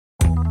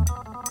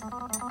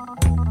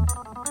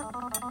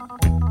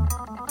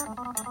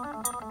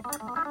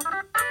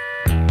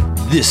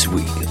This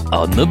week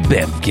on the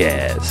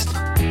Bamfcast.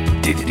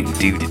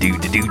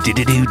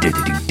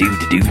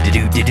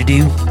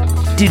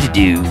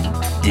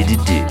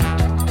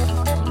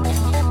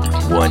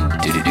 One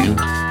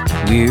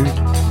weird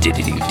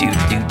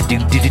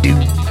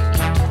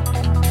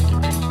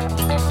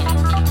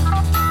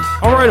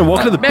All right, and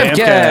welcome to the Bamfcast.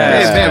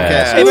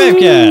 Hey,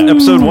 Bamfcast.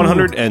 Episode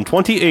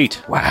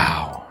 128.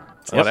 Wow.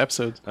 That's a lot of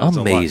episodes.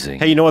 Amazing.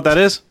 Hey, you know what that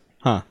is?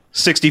 Huh.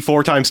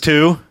 64 times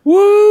 2.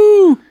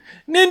 Woo!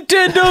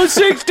 Nintendo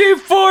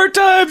 64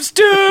 times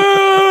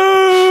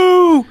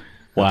 2!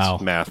 Wow.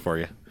 Math for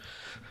you.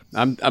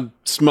 I'm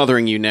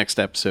smothering you next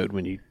episode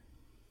when you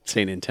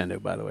say Nintendo,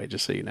 by the way,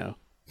 just so you know.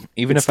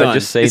 Even It's if I done.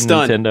 just say It's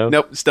Nintendo? Done.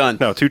 Nope, it's done.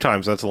 No, 2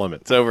 times. That's the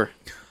limit. It's over.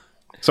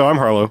 So I'm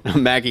Harlow.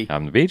 I'm Maggie.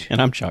 I'm the Beach.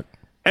 And I'm Chuck.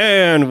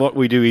 And what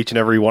we do each and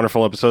every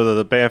wonderful episode of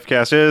the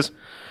Bamfcast is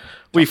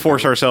we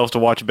force ourselves to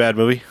watch a bad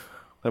movie.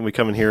 Then we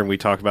come in here and we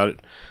talk about it,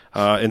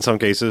 in some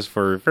cases,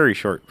 for a very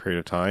short period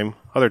of time.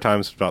 Other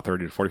times, about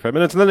 30 to 45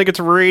 minutes. And then it gets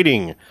a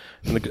rating.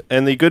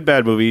 And the good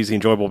bad movies, the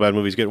enjoyable bad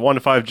movies, get 1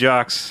 to 5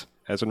 jocks,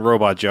 as in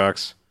robot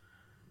jocks.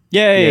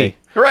 Yay!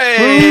 Hooray!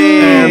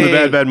 And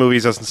the bad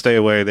movies doesn't stay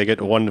away. They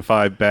get 1 to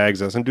 5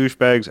 bags, as in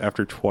douchebags,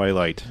 after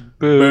Twilight.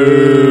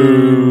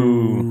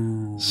 Boo!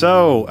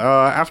 So,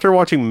 after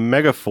watching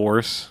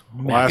Megaforce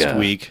last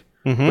week,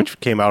 which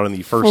came out on the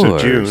 1st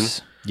of June,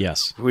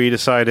 Yes. we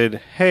decided,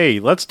 hey,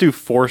 let's do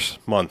Force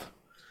Month.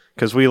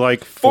 Because we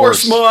like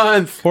Force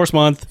Month! Force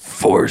month.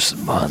 Force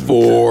month.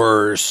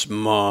 Force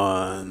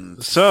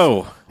Month.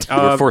 So,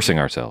 We're forcing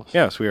ourselves.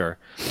 yes, we are.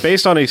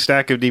 Based on a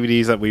stack of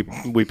DVDs that we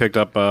picked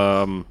up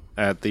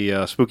at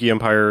the Spooky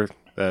Empire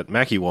that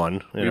Mackie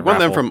won. In We a won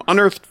them raffle. from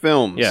Unearthed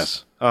Films.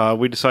 Yes.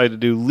 We decided to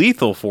do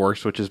Lethal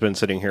Force, which has been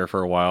sitting here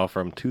for a while,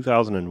 from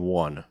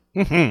 2001.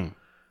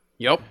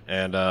 Yep.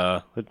 And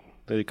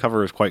the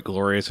cover is quite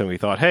glorious, and we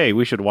thought, hey,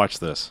 we should watch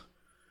this.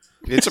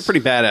 It's a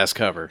pretty badass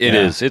cover. It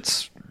is.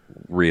 It's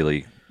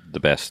really the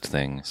best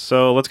thing.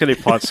 So let's get a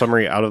plot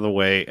summary out of the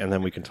way, and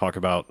then we can talk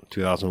about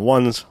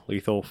 2001's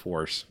Lethal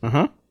Force.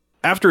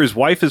 After his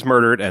wife is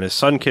murdered and his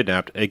son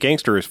kidnapped, a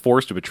gangster is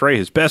forced to betray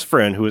his best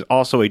friend, who is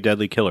also a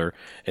deadly killer,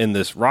 in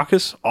this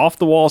raucous,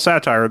 off-the-wall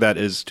satire that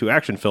is to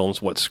action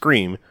films what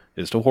Scream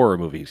is to horror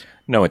movies.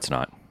 No, it's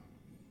not.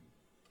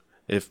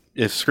 If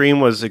Scream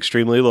was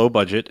extremely low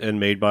budget and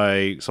made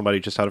by somebody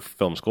just out of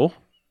film school,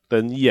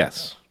 then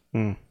yes.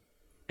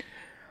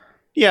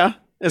 Yeah.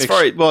 As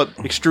far as, well,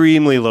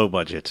 Extremely low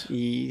budget.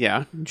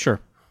 yeah. Sure.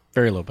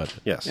 Very low budget.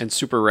 Yes. And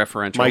super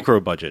referential. Micro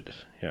budget.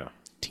 Yeah.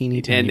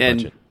 Teeny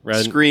and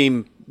budget.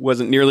 Scream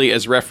wasn't nearly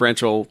as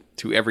referential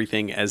to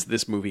everything as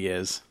this movie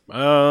is.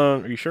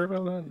 Are you sure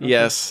about that?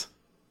 Yes.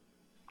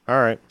 All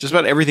right. Just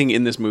about everything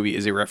in this movie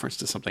is a reference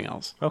to something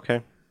else.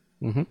 Okay.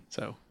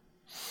 So,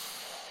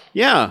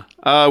 yeah.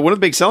 One of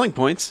the big selling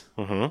points,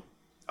 other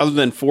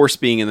than Force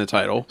being in the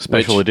title.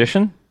 Special which-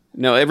 edition?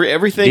 No,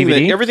 everything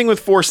DVD? everything with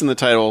Force in the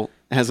title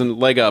has a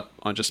leg up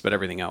on just about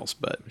everything else.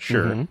 But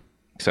Sure.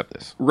 Except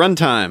this.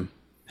 runtime.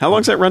 How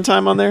long's that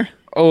runtime on there?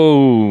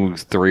 Oh,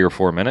 3 or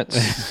 4 minutes.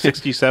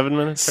 67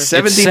 minutes? It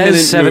 70 says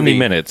minutes. 70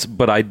 minutes,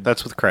 but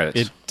That's with credits.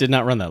 It did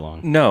not run that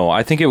long. No,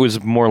 I think it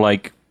was more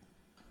like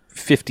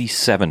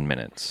 57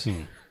 minutes.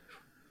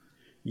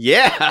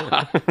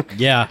 Yeah.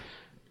 Yeah.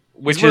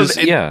 Which is,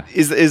 yeah.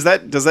 Is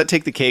that does that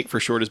take the cake for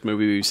shortest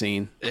movie we've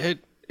seen? It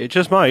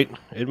just might.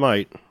 It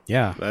might.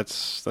 Yeah.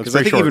 That's Because I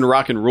very think short. even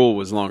Rock and Roll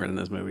was longer than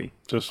this movie.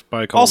 Just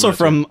by a couple Also minutes.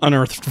 from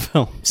Unearthed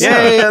Films.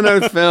 Yay,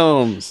 Unearthed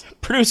Films.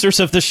 Producers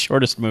of the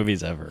shortest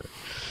movies ever.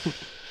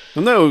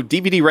 Well, no,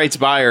 DVD rights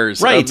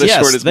buyers. Right, Of the yes.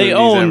 shortest They movies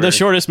own ever. the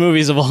shortest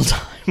movies of all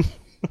time.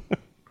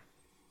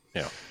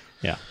 Yeah.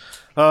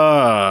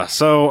 Yeah.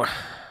 So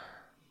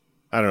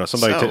I don't know.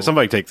 Somebody So-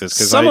 somebody take this,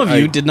 because Some of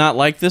you did not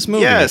like this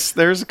movie. Yes,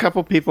 there's a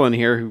couple people in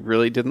here who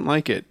really didn't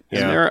like it,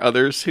 and Yeah. there are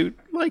others who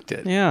liked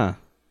it. Yeah.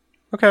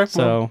 Okay. Well,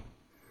 So,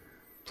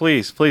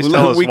 please tell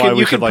us why we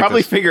you should could like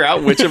probably this. figure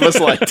out which of us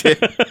liked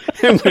it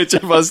and which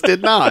of us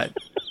did not.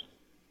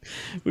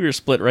 we were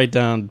split right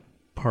down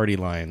party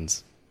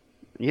lines.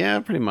 Yeah,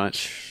 pretty much.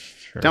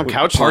 Sure. Down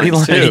couch Party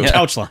lines, line, too. yeah.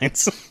 Couch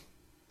lines.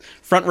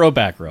 Front row,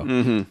 back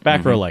row.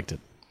 Back row liked it.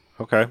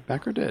 Okay.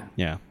 Backer did.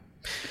 Yeah.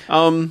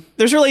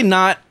 There's really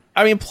not.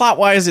 I mean, plot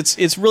wise,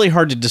 it's really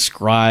hard to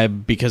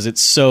describe because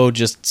it's so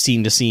just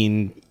scene to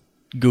scene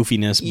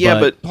goofiness. Yeah,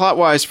 but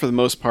plot-wise, for the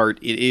most part,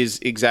 it is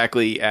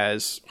exactly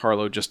as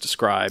Harlow just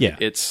described. Yeah.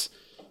 It's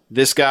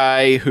this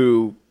guy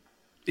who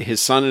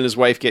his son and his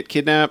wife get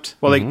kidnapped.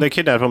 Well, they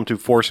kidnap him to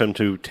force him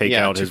to take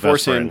out to his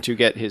force best him friend. to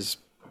get his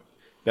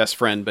best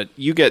friend. But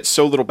you get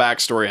so little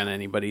backstory on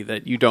anybody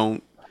that you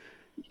don't.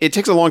 It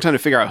takes a long time to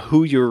figure out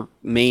who your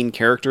main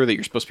character that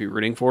you're supposed to be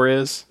rooting for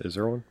is, Is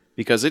there one?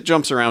 because it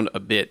jumps around a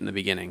bit in the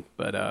beginning.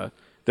 But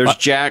there's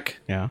Jack,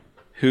 yeah.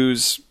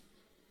 who's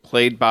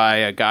played by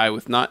a guy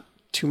with not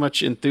too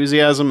much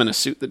enthusiasm and a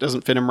suit that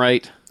doesn't fit him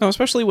right. No,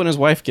 especially when his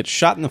wife gets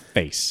shot in the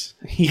face.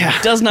 He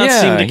does not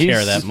Yeah, seem to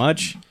care he's- that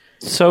much.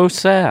 So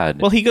sad.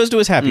 Well, he goes to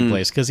his happy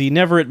place because he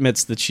never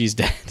admits that she's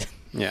dead.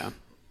 Yeah.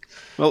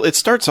 Well, it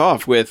starts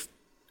off with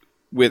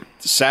with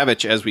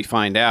Savage, as we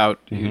find out,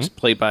 who's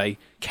played by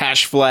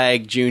Cash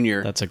Flag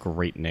Jr., That's a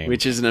great name.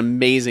 which is an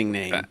amazing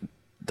name.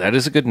 That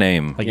is a good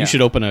name. you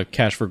should open a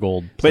Cash for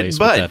Gold place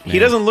But with that he name.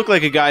 doesn't look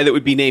like a guy that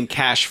would be named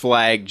Cash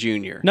Flag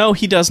Jr. No,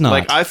 he does not.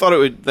 Like, I thought it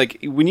would, like,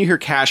 when you hear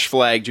Cash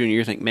Flag Jr.,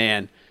 you think,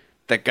 man,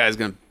 that guy's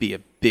going to be a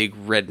big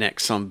redneck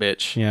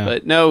sumbitch. yeah.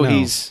 But no,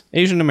 he's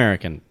Asian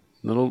American.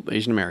 a little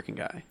Asian American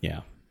guy.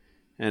 Yeah.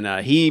 And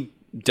he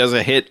does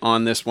a hit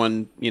on this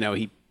one. You know,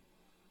 he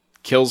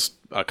kills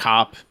a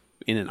cop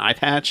in an eye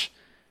patch,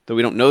 though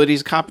we don't know that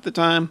he's a cop at the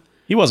time.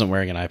 He wasn't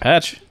wearing an eye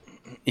patch.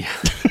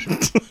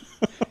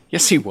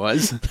 Yes, he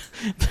was.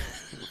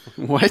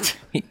 What?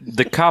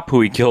 The cop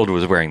who he killed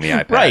was wearing the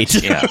eye patch.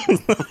 Right. Yeah.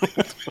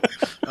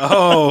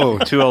 Oh,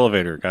 two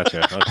elevator.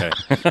 Gotcha.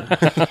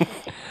 Okay.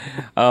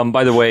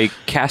 By the way,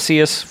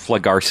 Cassius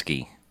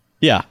Flagarski.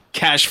 Yeah.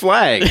 Cash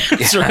Flag.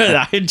 That's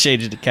right. I'd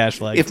change it to Cash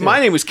Flag. If too. my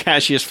name was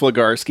Cassius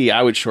Flagarski,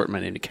 I would shorten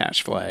my name to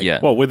Cash Flag. Yeah.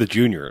 Well, with a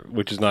junior,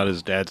 which is not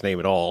his dad's name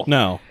at all.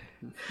 No.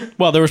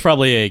 Well, there was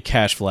probably a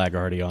Cash Flag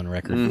already on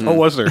record. Oh,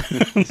 was there?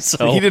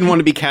 So He didn't want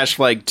to be Cash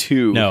Flag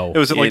 2. No. It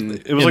was like In-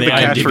 it was in like the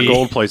the cash for IMDb.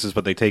 gold places,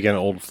 but they take in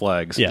old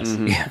flags. Yes.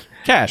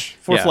 Cash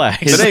for Yeah.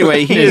 flags. But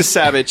anyway, he is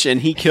Savage,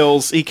 and he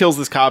kills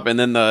this cop, and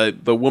then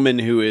the woman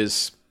who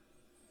is,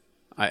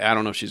 I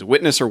don't know if she's a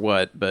witness or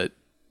what, but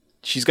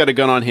she's got a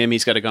gun on him,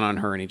 he's got a gun on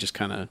her, and he just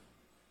kind of,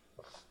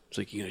 it's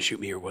like, you gonna shoot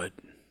me or what?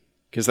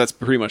 Because that's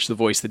pretty much the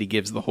voice that he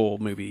gives the whole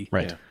movie.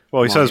 Right.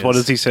 Well, he Long says, what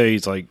is. does he say?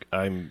 He's like,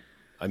 I'm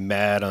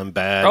mad, I'm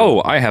bad.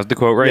 Oh, I have the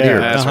quote right yeah, here.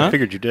 that's what I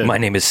figured you did. My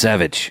name is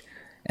Savage.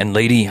 And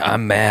lady,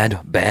 I'm mad,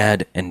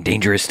 bad, and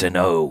dangerous to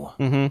know.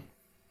 And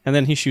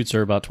then he shoots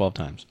her about 12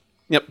 times.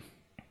 Yep.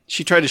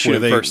 She tried to shoot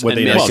him first Were and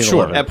they missed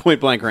 1911? at point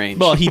blank range.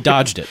 Well, he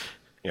dodged it.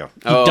 Yeah.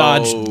 He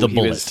dodged the he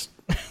bullet. was-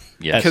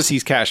 Yes. because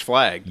he's Cash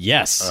Flag.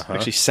 Yes.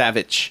 Actually,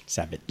 Savage.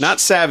 Savage.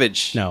 Not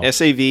Savage. No.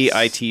 Savitch.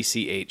 Right.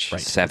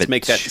 Savage. Let's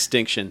make that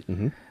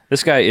distinction.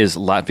 This guy is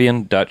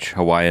Latvian, Dutch,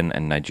 Hawaiian,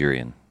 and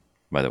Nigerian,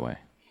 by the way.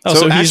 Oh, So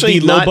so he's actually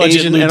the not low-budget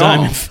Asian Lou at all.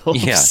 Diamond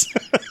Phillips.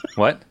 Yeah.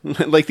 What?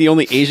 Like the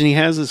only Asian he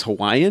has is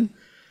Hawaiian?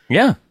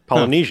 Yeah.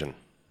 Polynesian.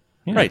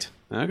 Right.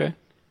 Okay.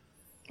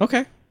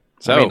 Okay.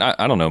 So, I mean,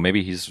 I don't know.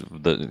 Maybe he's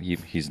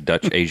he's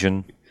Dutch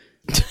Asian.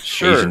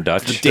 sure. Asian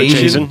Dutch. The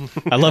Asian.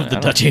 I love the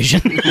Dutch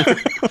Asian.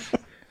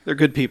 They're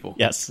good people.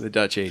 Yes. The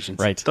Dutch Asians.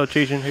 Right. Dutch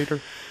Asian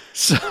hater.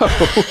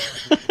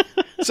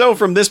 So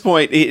from this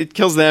point, it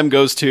kills them,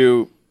 goes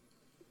to,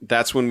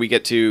 that's when we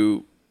get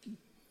to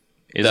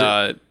Is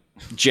it?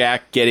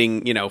 Jack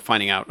getting,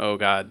 finding out, oh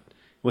God.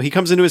 Well, he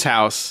comes into his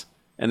house,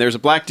 and there's a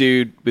black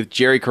dude with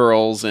jerry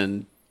curls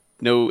and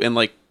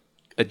like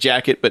a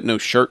jacket, but no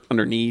shirt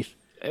underneath.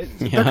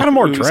 They're kind of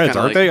more He was dreads, kinda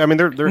aren't like- they? I mean,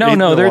 they're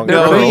No, they're long-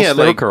 No, curls. he had,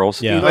 They were like-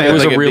 curls. Yeah. He It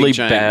was had, like, a a really big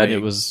giant bad. wig.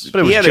 It was. But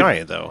it was He had a-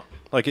 giant though.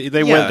 Like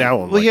they went down.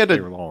 Well, he like had they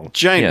were long. a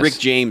giant Yes. Rick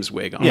James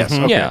wig on. Yes.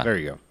 Okay. Yeah. There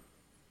you go.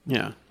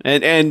 Yeah.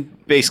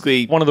 And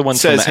basically One of the ones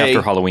says, from the hey,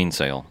 after Halloween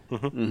sale.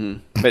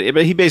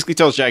 but he basically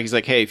tells Jack, he's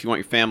like, hey, if you want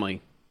your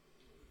family,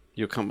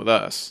 you'll come with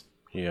us.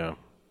 Yeah.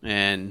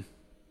 And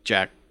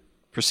Jack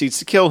proceeds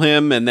to kill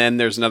him, and then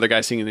there's another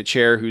guy sitting in the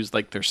chair who's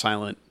like their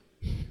silent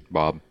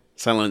Bob.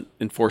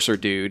 enforcer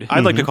dude.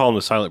 I'd like to call him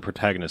the silent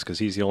protagonist because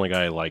he's the only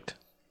guy I liked.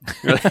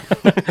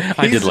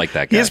 I did like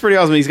that guy. He is pretty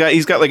awesome. He's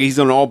got like he's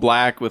in all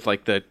black with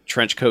like the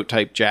trench coat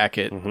type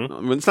jacket. I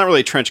mean, it's not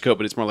really a trench coat,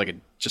 but it's more like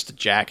just a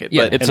jacket.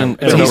 Yeah, but it's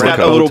And an. a- he's red got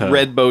a bow little tie.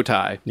 red bow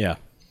tie, Yeah.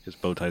 His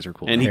bow ties are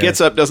cool. and he Hair.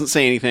 gets up, doesn't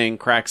say anything,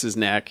 cracks his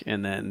neck,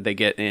 and then they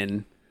get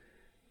in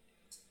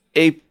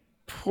a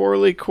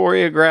poorly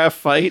choreographed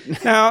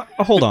fight. Now,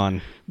 hold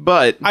on.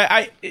 But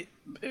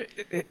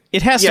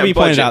It has to be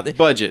pointed out.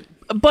 budget.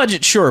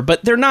 Budget, sure,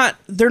 but they're not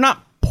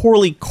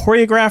poorly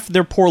choreographed.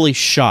 They're poorly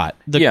shot.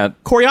 The Yeah.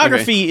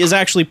 choreography is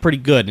actually pretty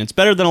good, and it's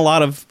better than a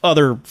lot of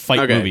other fight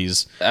Okay.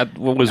 movies.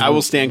 What was I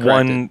will stand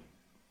one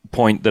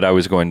point that I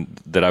was going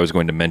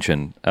to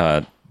mention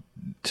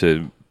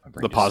to.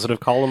 the positive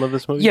column of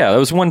this movie. Yeah, that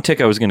was one tick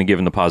I was going to give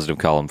in the positive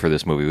column for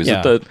this movie. Was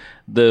Yeah. that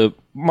the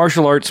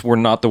martial arts were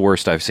not the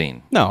worst I've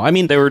seen. No, I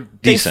mean They were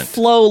decent. They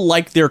flow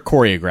like they're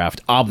choreographed,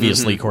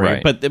 obviously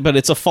choreographed, right. but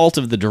it's a fault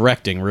of the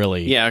directing,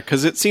 really. Yeah,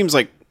 because it seems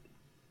like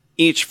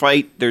each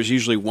fight, there's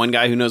usually one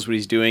guy who knows what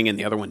he's doing and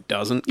the other one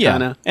doesn't. Yeah.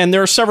 Kinda. And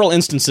there are several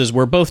instances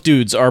where both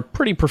dudes are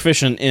pretty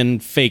proficient in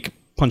fake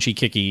punchy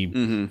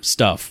kicky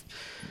stuff.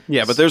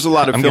 Yeah, but there's a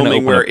lot of I'm gonna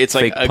filming open where a it's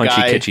like fake a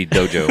punchy guy, kitschy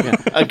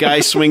dojo. a guy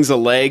swings a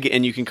leg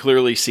and you can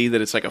clearly see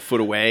that it's like a foot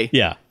away.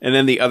 Yeah. and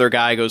then the other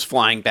guy goes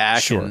flying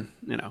back. Sure. And,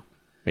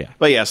 Yeah.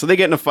 But yeah, so they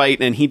get in a fight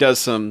and he does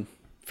some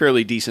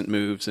fairly decent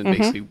moves and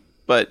basically,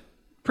 but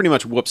pretty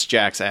much whoops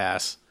Jack's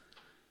ass.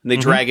 And they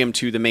drag him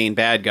to the main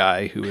bad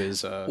guy who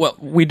is. Well,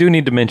 we do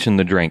need to mention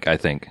the drink, I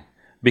think,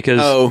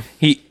 because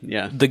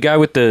yeah. the guy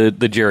with the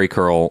jerry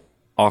curl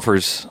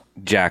offers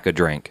Jack a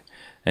drink,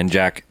 and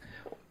Jack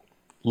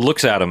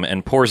looks at him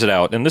and pours it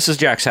out. And this is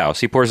Jack's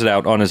house. He pours it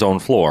out on his own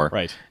floor,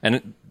 Right.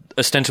 And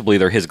ostensibly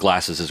they're his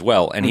glasses as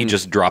well. And he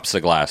just drops the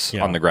glass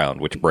on the ground,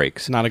 which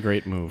breaks. It's not a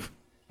great move.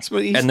 So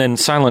he's- And then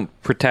silent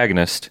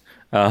protagonist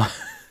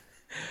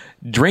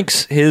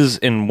drinks his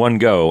in one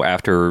go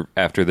after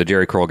the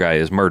Jerry Curl guy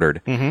is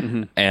murdered,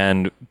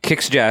 and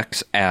kicks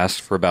Jack's ass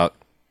for about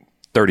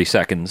 30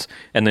 seconds,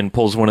 and then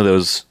pulls one of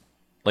those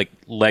like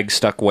legs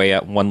stuck way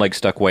out, one leg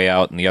stuck way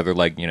out, and the other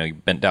leg,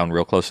 bent down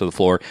real close to the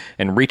floor,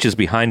 and reaches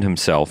behind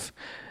himself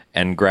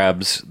and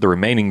grabs the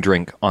remaining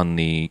drink on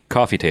the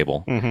coffee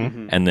table,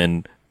 and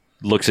then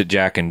looks at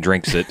Jack and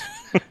drinks it,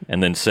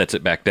 and then sets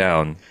it back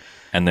down,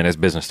 and then it's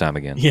business time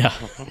again. Yeah.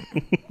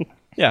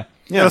 Yeah.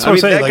 Yeah, that's what I'm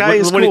saying. That Like, guy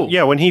is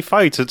cool. when he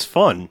fights, it's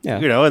fun. Yeah.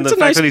 And It's the a fact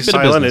nice that he's bit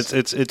of silent,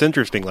 business. it's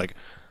interesting. Like,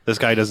 this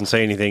guy doesn't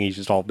say anything; he's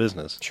just all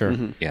business. Sure.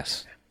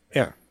 Yes,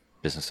 Yeah,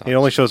 business time. he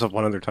only shows up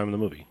one other time in the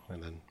movie,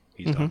 and then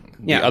he's done.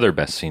 The other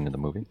best scene in the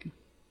movie.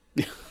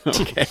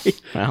 Okay.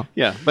 Wow.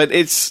 Yeah, but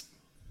it's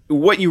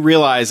what you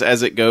realize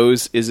as it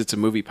goes is it's a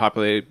movie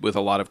populated with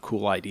a lot of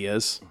cool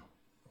ideas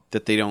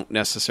that they don't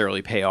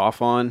necessarily pay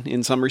off on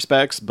in some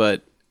respects,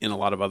 but in a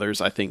lot of others,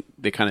 I think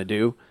they kind of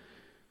do.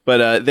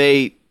 But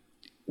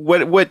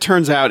what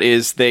turns out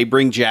is they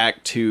bring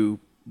Jack to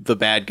the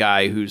bad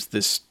guy, who's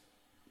this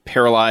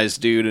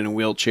paralyzed dude in a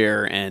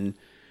wheelchair and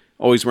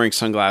always wearing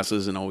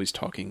sunglasses and always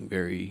talking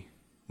very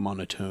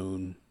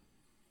monotone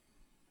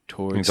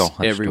towards He's all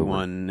hunched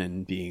everyone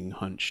and being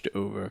hunched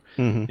over.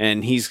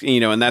 And he's,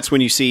 and that's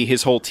when you see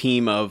his whole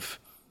team of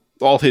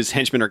all his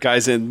henchmen are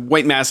guys in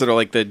white masks that are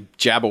like the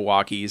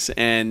Jabberwockies,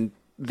 and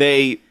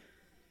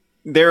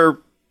they're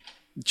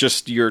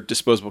just your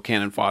disposable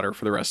cannon fodder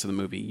for the rest of the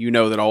movie. You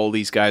know that all of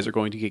these guys are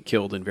going to get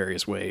killed in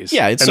various ways.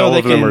 Yeah, it's And so all they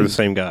of them can, are the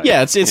same guy.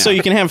 Yeah, it's so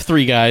you can have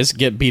 3 guys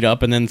get beat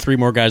up and then 3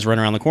 more guys run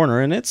around the corner,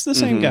 and it's the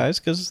same guys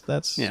because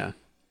that's Yeah.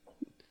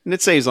 And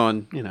it saves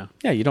on,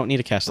 yeah. You don't need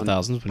a cast of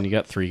thousands when you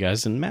got 3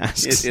 guys in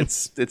masks.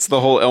 it's the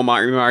whole El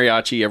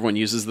Mariachi, everyone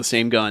uses the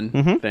same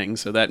gun thing,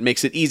 so that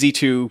makes it easy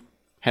to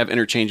have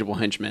interchangeable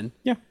henchmen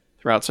yeah,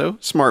 throughout. So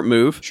smart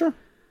move. sure.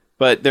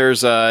 But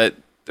there's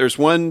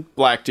one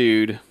black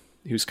dude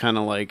who's kind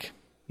of like,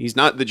 he's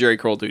not the Jerry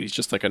Curl dude, he's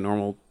just like a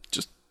normal,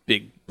 just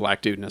big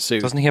black dude in a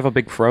suit. Doesn't he have a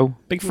big fro?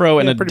 Big fro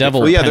and a pretty big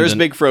devil. Well, yeah, there's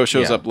pendant. Big Fro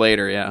shows Yeah. up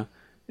later, yeah.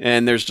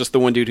 And there's just the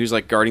one dude who's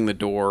like guarding the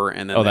door,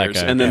 and then Oh, that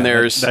there's guy. and then Yeah,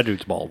 there's That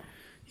dude's bald.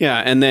 yeah,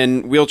 and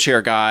then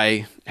wheelchair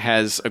guy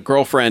has a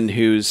girlfriend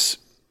who's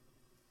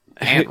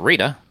Aunt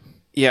Rita.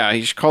 yeah,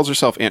 she calls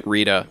herself Aunt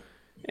Rita,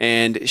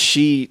 and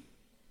she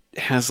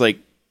has like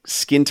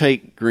skin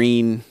tight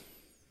green.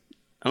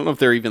 I don't know if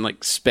they're even like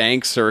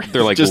Spanx or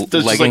They're like just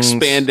like leggings,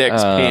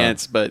 spandex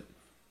pants, but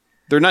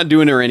they're not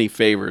doing her any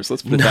favors.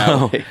 Let's put it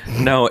that way.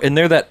 No, and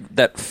they're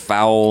that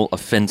foul,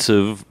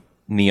 offensive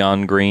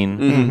neon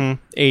green.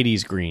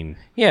 80s green.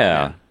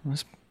 Yeah.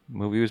 This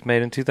movie was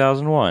made in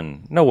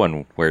 2001. No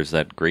one wears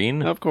that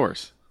green, Of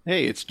course.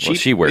 Hey, it's cheap. Well,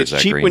 she wears it's that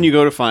cheap green. when you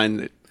go to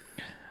find it.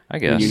 I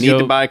guess. you need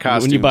to buy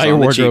costumes when you buy your on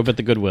the wardrobe cheap. at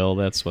the Goodwill.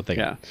 That's what they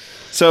Yeah.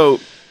 So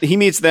he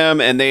meets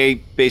them, and they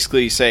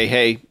basically say,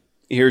 "Hey,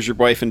 here's your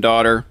wife and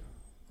daughter,"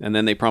 and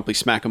then they promptly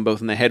smack them both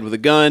in the head with a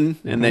gun.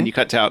 And then you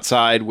cut to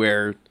outside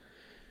where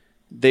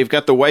they've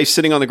got the wife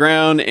sitting on the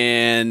ground,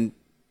 and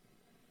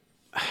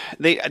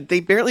they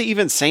barely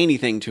even say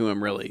anything to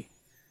him, really.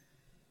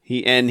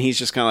 He's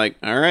just kind of like,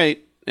 "All right,"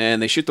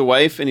 and they shoot the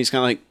wife, and he's kind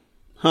of like,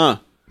 "Huh,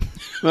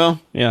 well."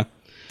 Yeah.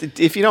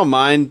 If you don't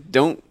mind,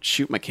 don't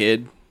shoot my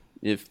kid.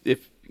 If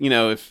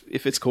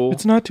it's cool,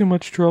 It's not too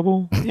much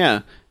trouble.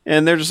 yeah.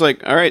 And they're just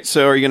like, all right,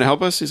 so are you going to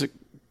help us? He's like,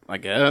 I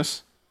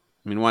guess.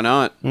 I mean, why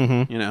not?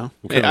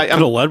 Mm-hmm. Could have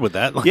led with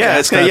that. Like, Yeah,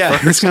 it's ask gonna, that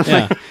yeah, it's gonna,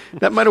 Yeah.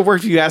 that might have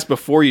worked if you asked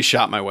before you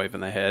shot my wife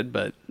in the head,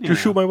 but Did you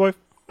shoot my wife?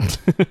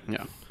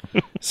 yeah.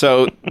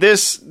 So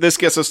this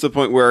gets us to the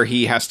point where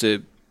he has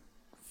to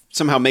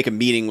somehow make a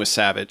meeting with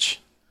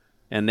Savage,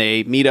 and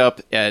they meet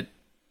up at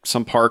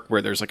some park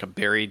where there's like a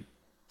buried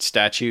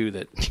statue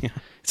that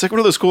it's like one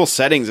of those cool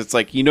settings. It's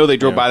like, they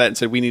drove by that and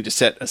said we need to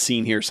set a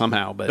scene here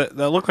somehow, but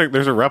That looked like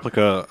there's a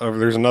replica of.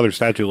 There's another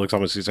statue that looks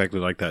almost exactly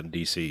like that in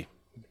DC,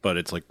 but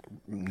it's like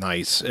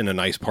nice in a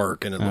nice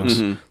park, and it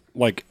looks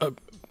like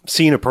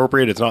scene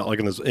appropriate. It's not like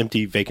in this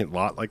empty vacant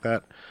lot like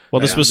that. Well,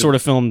 this was sort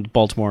of filmed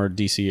Baltimore,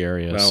 D.C.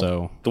 area, Well,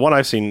 so the one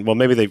I've seen, well,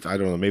 maybe I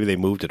don't know, maybe they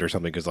moved it or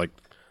something, because like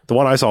the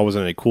one I saw was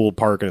in a cool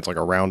park, and it's like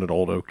a rounded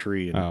old oak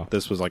tree, and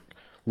this was like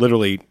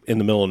literally in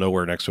the middle of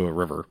nowhere next to a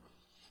river.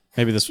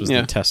 maybe this was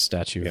Yeah. the test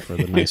statue for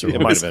the nicer It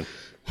one. might have been.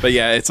 But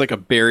yeah, it's like a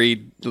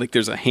buried, like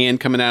there's a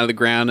hand coming out of the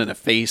ground and a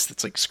face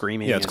that's like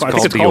screaming. Yeah, it's And called, I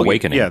called think it's The called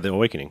Awakening. Yeah, The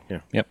Awakening.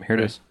 Yeah. Yep, here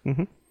it is.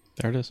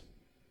 There it is.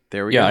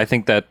 there we Yeah, go. I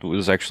think that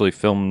was actually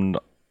filmed,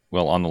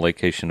 on the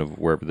location of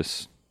wherever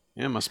this...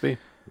 Yeah, must be.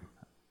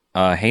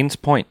 Haynes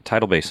Point,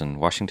 Tidal Basin,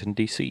 Washington,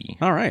 D.C.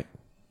 All right.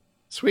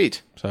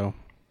 Sweet. So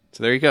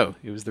So there you go.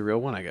 It was the real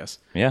one, I guess.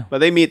 Yeah. But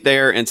they meet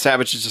there, and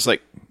Savage is just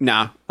like,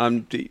 nah,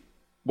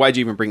 why'd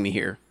you even bring me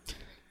here?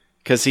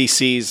 Because he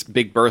sees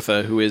Big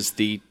Bertha, who is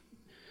the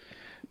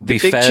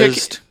big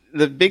Befazzed. chick,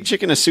 the big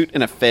chick in a suit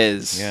and a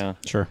fez. Yeah.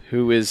 sure.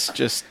 Who is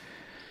just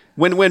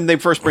when they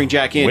first bring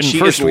Jack in, When she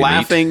first is we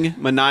laughing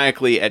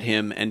maniacally at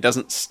him and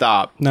doesn't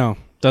stop, No,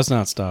 does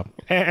not stop.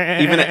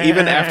 even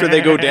after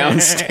they go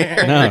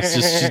downstairs. No, it's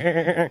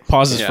just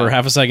pauses Yeah. for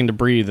half a second to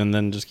breathe and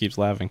then just keeps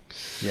laughing.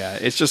 Yeah,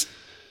 it's just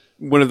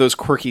one of those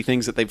quirky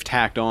things that they've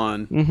tacked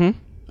on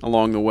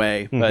along the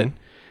way. But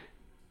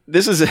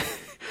this is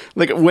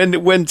like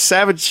when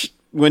Savage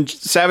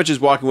is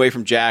walking away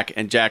from Jack,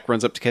 and Jack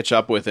runs up to catch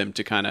up with him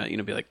to kind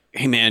of be like,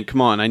 "Hey man,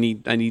 come on, I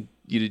need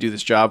you to do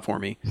this job for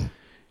me,"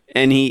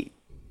 and he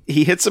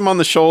hits him on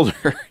the shoulder,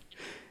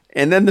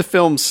 and then the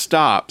film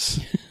stops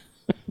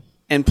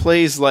and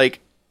plays like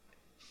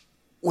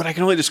what I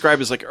can only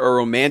describe as like a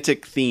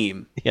romantic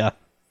theme. Yeah. Mm-hmm.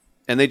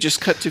 And they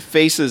just cut to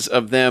faces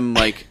of them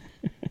like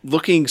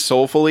looking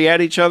soulfully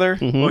at each other.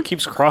 Well, it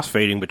keeps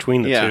crossfading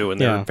between the Yeah. two, and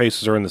their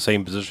faces are in the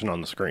same position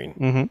on the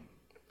screen.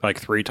 Like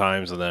 3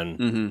 times, and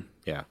then,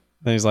 yeah.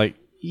 Then he's like,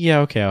 yeah,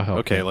 okay, I'll help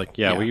Okay, you. like,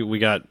 yeah, Yeah. we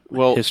got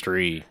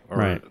history or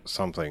Right.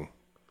 something.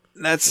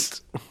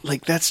 That's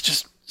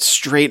just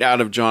straight out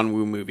of John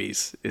Woo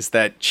movies. Is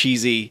that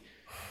cheesy,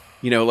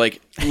 like,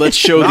 let's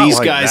show Not these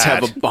like guys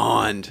that. have a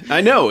bond.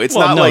 I know it's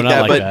Well, not no, like not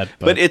that, like but, that,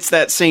 but but- it's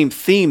that same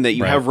theme that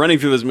you Right. have running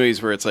through those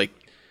movies where it's like,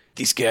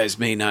 these guys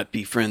may not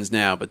be friends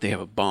now, but they have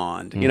a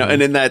bond, Mm-hmm.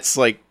 and then that's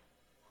like,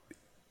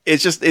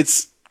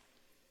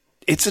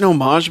 it's an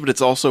homage, but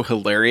it's also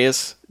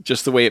hilarious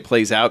just the way it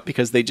plays out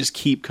because they just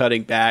keep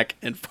cutting back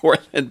and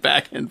forth and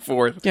back and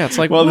forth. Yeah, it's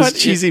like, well, what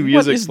this cheesy what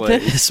music is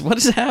plays. this? What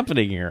is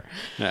happening here?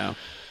 Yeah.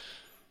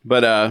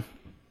 But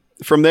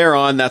from there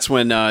on, that's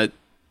when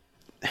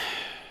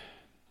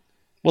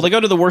Well, they go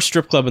to the worst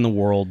strip club in the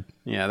world,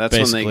 that's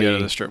when they go Basically-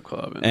 to the strip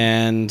club,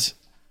 and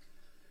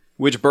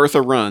which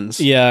Bertha runs.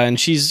 yeah, and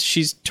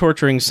she's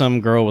torturing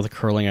some girl with a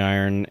curling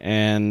iron,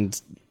 and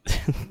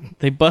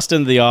they bust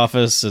into the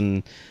office,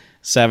 and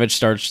Savage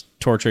starts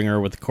torturing her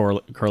with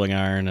the curling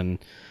iron, and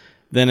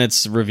then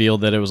it's revealed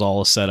that it was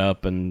all a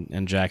setup,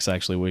 and Jack's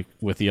actually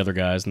with the other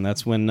guys, and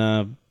that's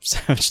when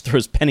Savage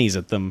throws pennies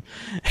at them,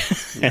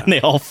 and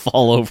they all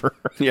fall over.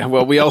 Yeah,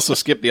 well, we also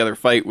skipped the other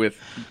fight with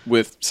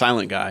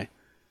Silent Guy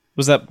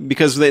Was that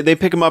because they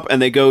pick him up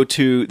and they're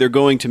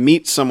going to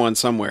meet someone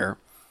somewhere,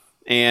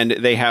 and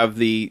they have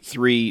the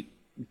 3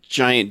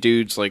 giant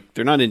dudes, like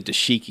they're not in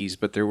dashikis,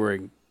 but they're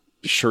wearing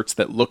shirts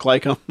that look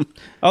like them.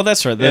 Oh,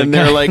 that's right. And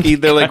they're like,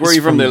 where are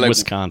you from? They're like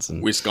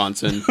Wisconsin.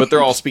 Wisconsin, but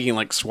they're all speaking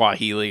like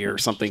Swahili or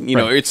something. You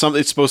know, Right.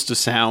 it's supposed to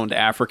sound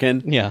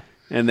African. Yeah.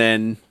 And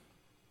then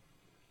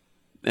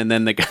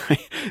the guy,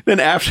 then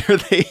after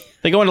they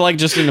They go into like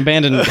just an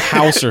abandoned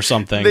house or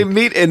something. they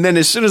meet, and then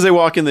as soon as they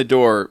walk in the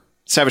door,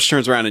 Savage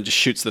turns around and just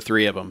shoots the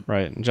 3 of them.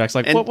 Right. And Jack's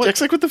like, And what?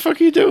 Jack's like, "What the fuck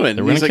are you doing?"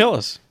 They're going He's to like, kill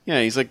us.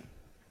 Yeah, he's like,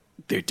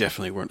 "They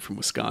definitely weren't from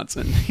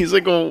Wisconsin." He's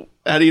like, "Well,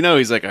 how do you know?"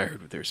 He's like, "I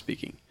heard what they were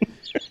speaking.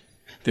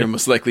 They're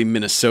most likely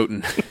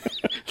Minnesotan,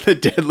 the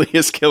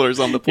deadliest killers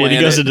on the And planet."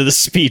 he goes into the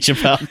speech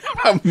about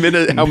how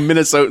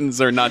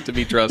Minnesotans are not to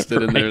be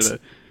trusted, and they're Right. the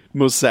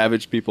most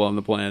savage people on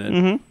the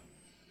planet.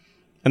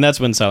 And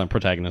that's when silent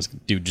protagonist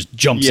dude just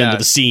jumps into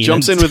the scene.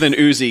 Jumps and- in with an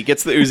Uzi,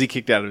 gets the Uzi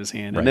kicked out of his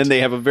hand, Right. and then they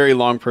have a very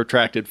long,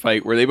 protracted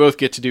fight where they both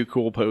get to do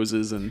cool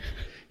poses. And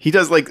he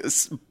does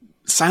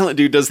Silent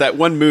Dude does that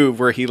one move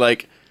where he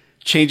like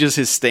changes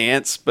his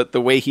stance, but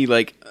the way he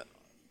like,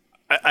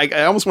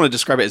 I almost want to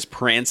describe it as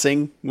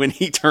prancing when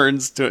he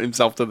turns to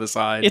himself to the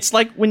side. It's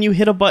like when you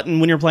hit a button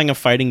when you're playing a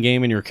fighting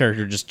game and your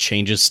character just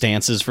changes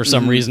stances for Mm-hmm.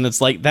 some reason.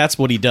 It's like that's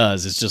what he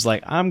does. It's just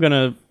like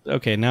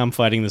now I'm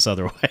fighting this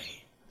other way.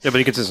 Yeah, but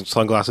he gets his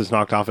sunglasses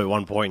knocked off at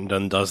one point and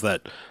then does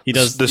that. He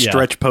does- the yeah.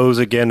 stretch pose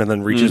again, and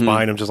then reaches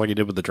behind him just like he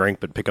did with the drink,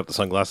 but pick up the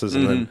sunglasses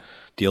and then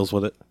deals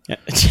with it. Yeah.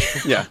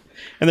 yeah,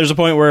 And there's a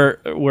point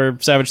where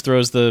Savage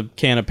throws the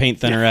can of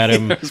paint thinner at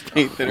him There's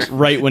paint thinner.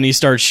 right when he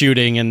starts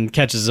shooting and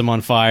catches him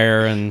on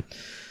fire, and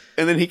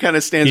And then he kind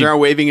of stands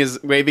around waving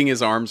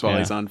his arms while Yeah.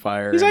 he's on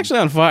fire. he's And- actually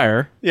on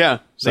fire. yeah.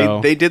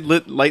 So- They did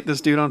light this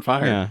dude on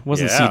fire. Yeah, it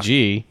wasn't Yeah.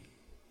 CG.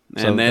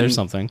 So And then there's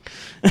something.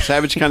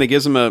 Savage kind of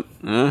gives him a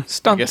I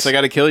Stunts. guess I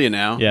got to kill you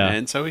now. Yeah.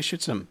 And so he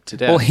shoots him to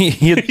death. Well, he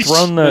had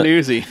thrown An the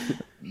Uzi.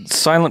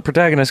 silent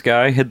protagonist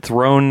guy had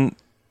thrown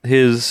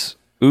his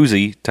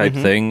Uzi type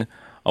thing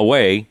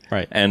away,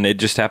 Right. And it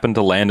just happened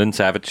to land in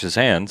Savage's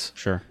hands.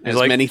 Sure. As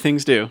like- many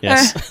things do.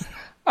 Yes.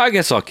 I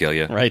guess I'll kill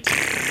you. Right.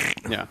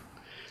 Yeah.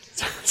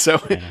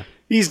 So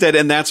he's dead,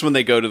 and that's when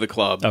they go to the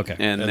club. Okay.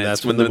 And, And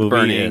that's that's when when the the movie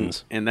burning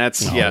ends. And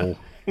that's No. yeah.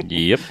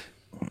 Yep.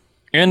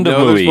 End of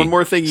No, movie. there's one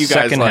more thing you guys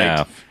Second liked.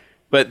 half.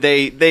 But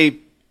they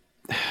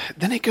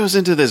then it goes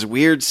into this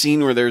weird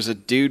scene where there's a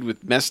dude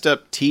with messed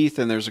up teeth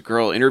and there's a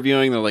girl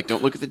interviewing. They're like,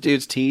 "Don't look at the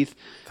dude's teeth."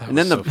 And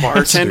then the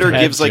bartender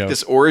bad gives like joke.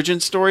 this origin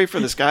story for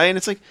this guy, and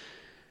it's like,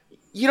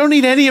 you don't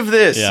need any of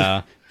this.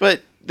 Yeah.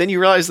 But then you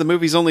realize the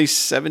movie's only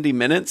 70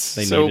 minutes,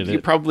 so needed you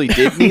it. probably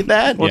did need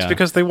that. Well, Yeah. it's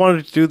because they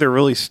wanted to do their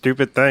really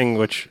stupid thing,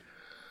 which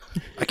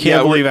I can't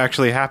Yeah, believe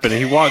actually happened.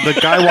 The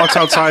guy walks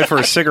outside for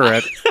a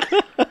cigarette.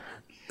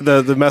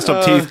 The messed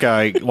up teeth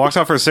guy walks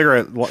out for a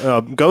cigarette,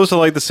 goes to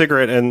light the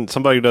cigarette, and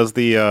somebody does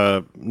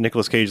the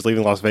Nicolas Cage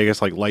leaving Las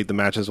Vegas, like light the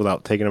matches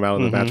without taking them out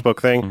in the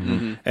matchbook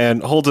thing,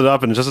 and holds it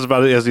up, and just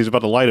as he's about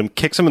to light him,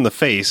 kicks him in the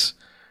face.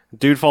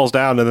 Dude falls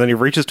down, and then he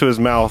reaches to his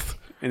mouth.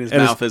 And his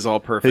mouth is all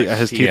perfect.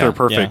 His teeth Yeah. are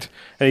perfect.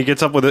 Yeah. And he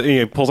gets up with it, and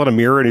he pulls out a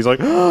mirror, and he's like,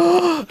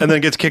 and then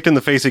gets kicked in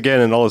the face again,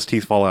 and all his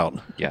teeth fall out.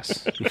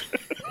 Yes.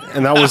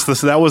 and that was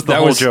the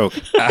whole was- joke.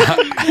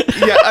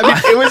 Yeah, I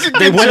mean, it was a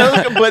good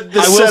joke, but the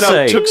I will setup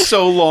say- took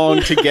so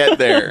long to get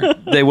there.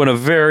 They went a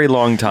very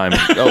long time,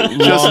 a to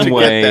long get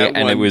way, that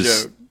and one it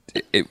was joke.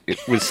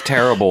 it was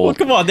terrible. Well,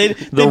 come on, they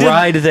The did-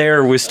 ride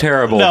there was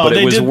terrible, No, but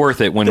they it was did- worth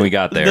it when we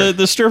got there.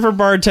 The stripper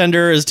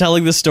bartender is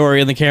telling the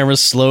story, and the camera's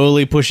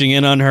slowly pushing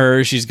in on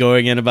her. She's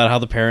going in about how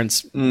the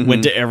parents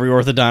went to every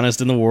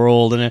orthodontist in the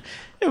world, and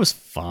it was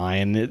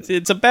fine.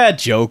 It's a bad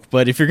joke,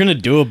 but if you're gonna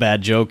do a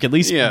bad joke, at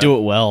least Yeah. do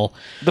it well.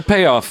 The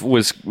payoff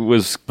was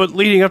But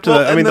leading up to Well,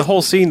 that, I and mean, the the-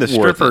 whole scene, the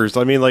worth strippers.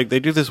 I mean, like they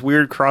do this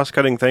weird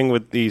cross-cutting thing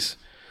with these.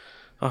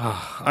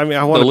 I mean,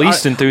 I want The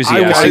least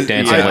enthusiastic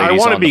dancing I ladies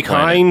want to on be the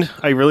planet.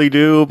 kind. I really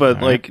do,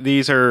 but like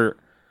these are.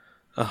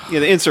 Yeah,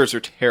 the inserts are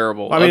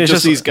terrible. I mean, Of it's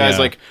just just- these guys yeah.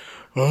 like,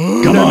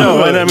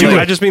 No, and I do mean, it.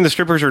 I just mean the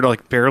strippers are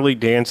like barely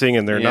dancing,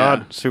 and they're Yeah.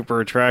 not super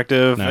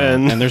attractive, No.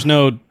 and there's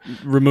no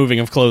removing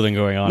of clothing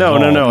going on. no,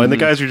 at all. and the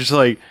guys are just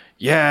like,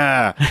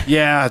 yeah,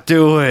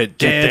 do it,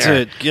 dance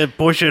there. it,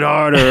 push it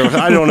harder.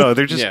 I don't know.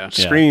 They're just Yeah.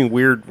 screaming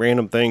weird,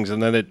 random things,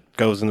 and then it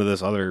goes into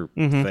this other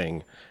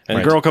thing. And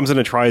Right. the girl comes in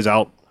and tries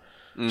out.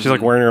 She's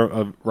like wearing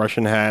a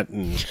Russian hat,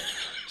 and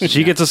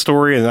she gets a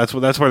story, and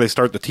that's where they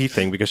start the teeth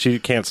thing because she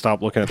can't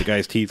stop looking at the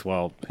guy's teeth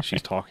while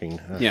she's talking.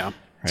 yeah.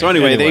 So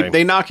anyway, Anyway.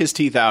 they knock his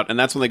teeth out, and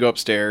that's when they go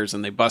upstairs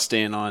and they bust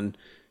in on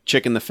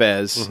Chicken the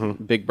Fez,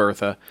 Big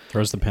Bertha.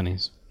 Throws the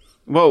pennies.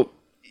 Well,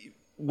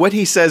 what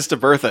he says to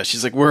Bertha,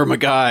 she's like, "Where are my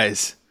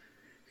guys?"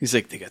 He's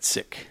like, "They got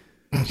sick."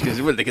 She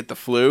goes, "What? Did they get the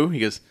flu?" He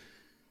goes,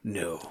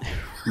 "No,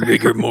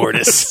 rigor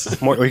mortis."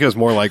 He goes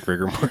more like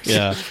rigor mortis.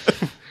 Yeah.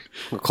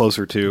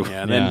 Closer to.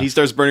 Yeah, and then Yeah. he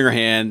starts burning her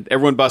hand.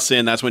 Everyone busts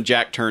in. That's when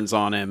Jack turns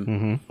on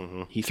him.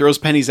 He throws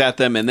pennies at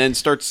them, and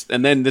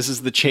then this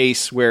is the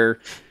chase where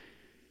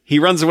he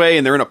runs away,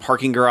 and they're in a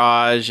parking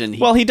garage. And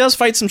Well, he does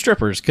fight some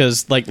strippers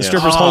because, like, the Yeah.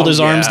 strippers Oh, hold his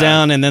arms yeah.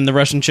 down, and then the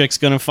Russian chick's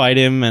gonna fight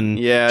him, and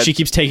Yeah. she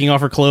keeps taking off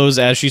her clothes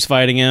as she's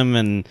fighting him,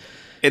 and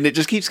it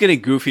just keeps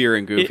getting goofier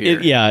and goofier.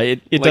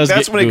 it like, does.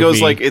 That's get when it goes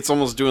goofy. like it's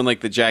almost doing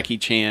like the Jackie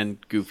Chan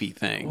goofy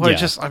thing. Well,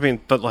 Yeah. I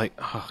mean, but like,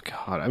 oh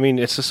god, I mean,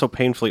 it's just so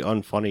painfully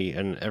unfunny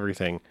and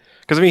everything.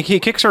 Because I mean, he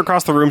kicks her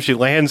across the room, she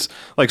lands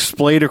like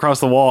splayed across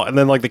the wall, and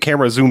then like the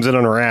camera zooms in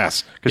on her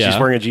ass because she's Yeah.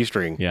 wearing a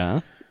G-string. Yeah.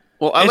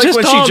 Well, I It's like just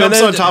when dumb, she and jumps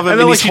then- on top of him and and,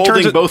 then, like, he's she turns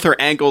holding it- both her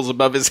ankles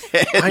above his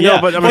head. I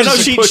know, but I mean, Well,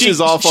 she pushes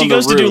off she on the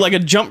goes to do roof. like a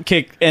jump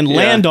kick and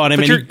land on him,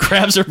 But and he you're-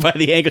 grabs her by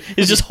the ankle.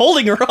 He's just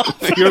holding her up.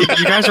 you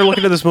guys are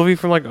looking at this movie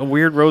from like a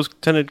weird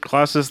rose-tinted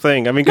glasses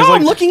thing. I mean, No, because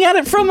I'm looking at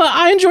it from.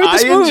 I enjoyed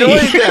this I movie.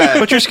 enjoyed that.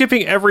 but you're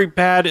skipping every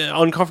bad,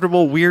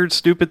 uncomfortable, weird,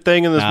 stupid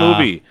thing in this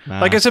movie.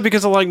 Like I said,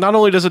 because like not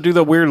only does it do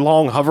the weird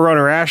long hover on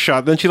her ass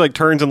shot, then she like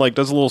turns and like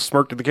does a little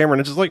smirk to the camera,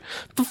 and it's just like,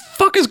 the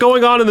fuck is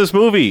going on in this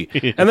movie?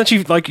 And then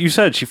she, like you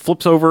said, she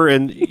flips over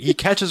and he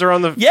catches her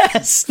on the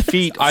Yes.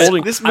 feet, I,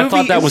 holding. this I movie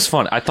thought that is- was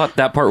fun. I thought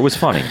that part was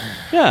funny.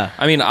 Yeah.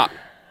 I mean,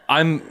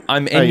 I'm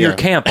in your yeah.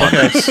 camp on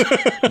this.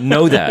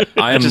 Know that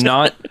I am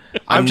not.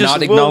 I'm just-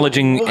 not well,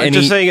 acknowledging I'm any.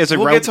 just saying, as a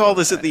We'll round- get to all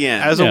this at the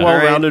end. as a Yeah.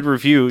 well-rounded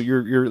review,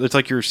 you're it's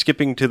like you're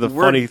skipping to the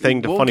funny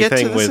thing to we'll funny get to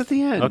thing this with at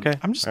the end. Okay,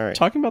 I'm just all right,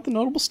 talking about the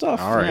notable stuff.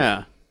 all right,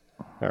 Yeah,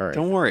 all right,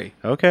 don't worry.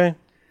 okay.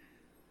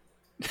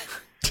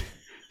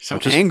 So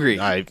angry.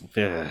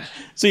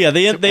 So yeah,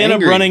 they end up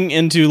angry. running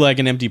into like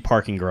an empty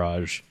parking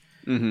garage,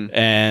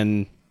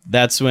 and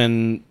that's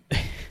when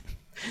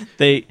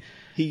they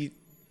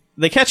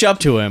catch up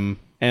to him,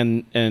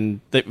 and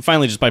they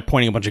finally just by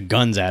pointing a bunch of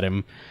guns at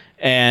him,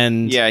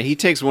 and Yeah, he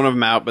takes one of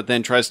them out, but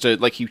then tries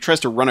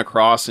to run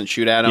across and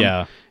shoot at him.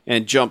 Yeah.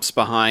 and jumps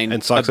behind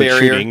And sucks a at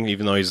barrier. shooting,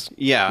 even though he's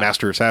Yeah.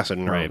 master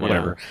assassin or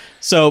whatever.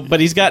 So, but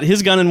he's got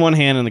his gun in one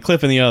hand and the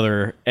clip in the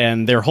other,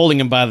 and they're holding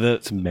him by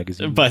the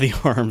magazine. by the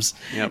arms,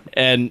 Yep.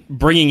 and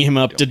bringing him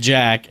up to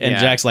Jack, and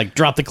Yeah. Jack's like,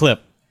 "Drop the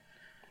clip,"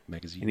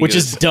 Magazine. He which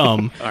goes, is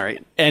dumb, All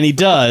right. and he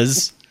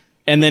does,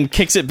 and then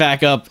kicks it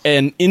back up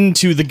and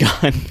into the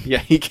gun, Yeah,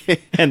 he can.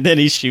 and then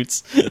he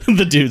shoots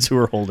the dudes who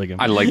are holding him.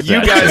 I like You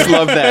that. guys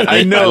love that.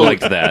 I know. I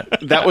liked that.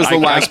 That was the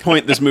last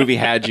point this movie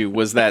had you,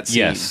 was that scene.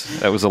 Yes,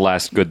 that was the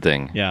last good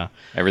thing. Yeah.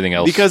 Everything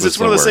else Because was it's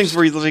one of the those things worst.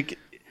 where you're like,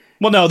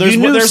 Well, no, there's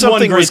You knew there's one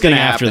something great was thing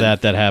gonna after happen.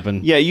 that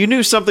happened, yeah, you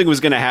knew something was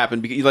going to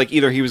happen because, like,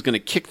 either he was going to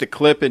kick the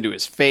clip into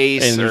his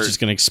face, and or, it's just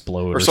going to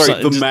explode. or sorry,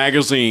 something. the Just-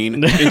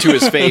 magazine into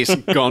his face,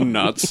 gun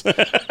nuts.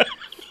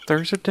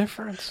 There's a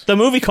difference. the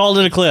movie called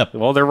it a clip.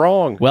 Well, they're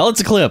wrong. Well,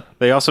 it's a clip.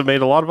 They also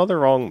made a lot of other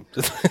wrong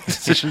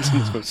decisions in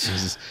this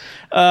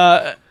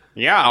movie.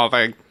 Yeah,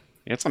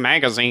 it's a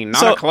magazine, not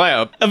So- a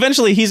clip.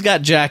 Eventually, he's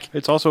got Jack.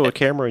 It's also a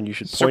camera, and you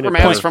should point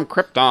Superman's it. from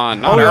Krypton.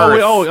 Oh, Not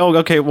Earth.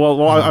 okay. Well,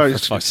 for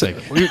fuck's sake.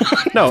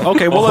 No,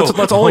 okay. Well,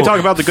 let's only talk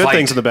about the good Fight.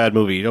 things in the bad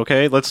movie.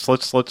 Okay, let's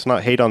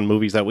not hate on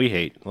movies that we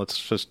hate. Let's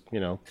just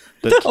let's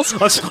steer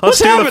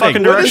the happening?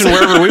 fucking What direction is-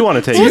 wherever we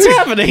want to take What's it.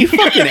 happening?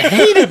 fucking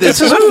hated this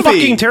This is a movie.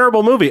 fucking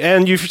terrible movie,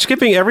 and you're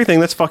skipping everything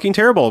that's fucking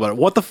terrible about it.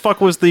 What the fuck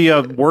was the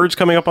words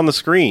coming up on the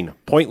screen?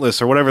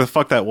 Pointless or whatever the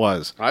fuck that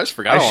was. I just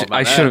forgot all about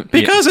I that. should have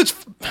Because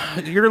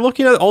you're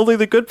looking at only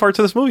the good parts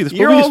of this movie. This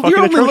You're, movie is all, fucking you're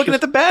only atrocious. looking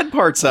at the bad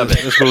parts of it.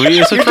 This movie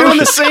is You're atrocious. doing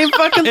the same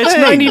fucking It's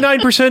thing.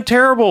 99%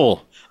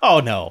 terrible. Oh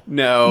no.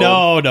 No.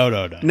 No.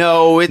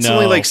 No, it's No.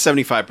 only like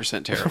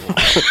 75% terrible.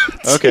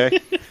 Okay.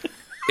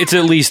 It's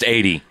at least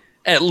 80.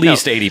 At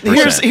least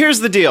 80%. Here's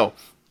the deal.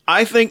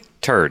 I think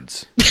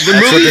turds. the That's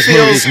what movie this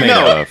feels movie's made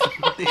no. of.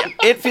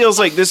 It feels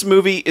like this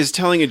movie is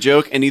telling a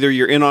joke, and either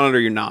you're in on it or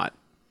you're not.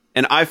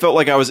 And I felt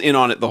like I was in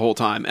on it the whole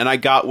time, and I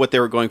got what they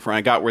were going for, and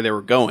I got where they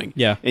were going.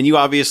 Yeah. And you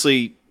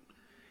obviously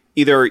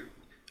either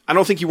I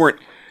don't think you weren't.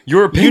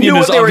 Your You opinion knew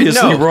is what they were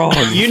obviously no, wrong.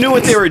 You knew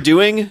what they were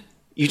doing.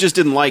 You just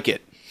didn't like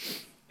it.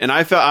 And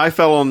I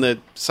fell on the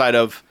side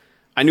of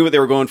I knew what they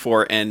were going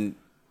for, and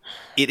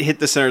it hit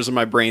the centers of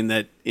my brain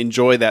that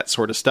enjoy that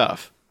sort of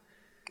stuff.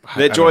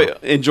 That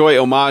enjoy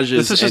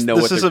homages and know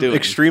what this is they're an doing.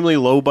 extremely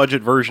low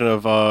budget version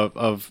of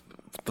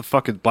the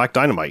fucking Black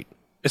Dynamite.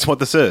 It's what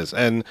this is,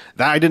 and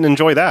that I didn't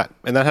enjoy that,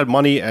 and that had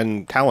money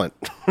and talent,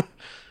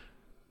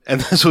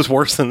 and this was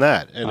worse than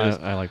that. And it was-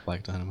 I like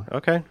Black Dynamite.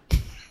 okay,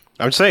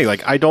 I'm saying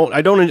like I don't.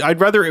 I'd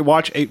rather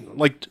watch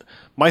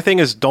my thing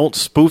is don't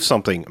spoof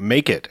something.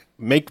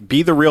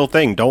 Be the real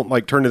thing. Don't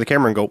like turn to the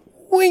camera and go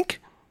wink.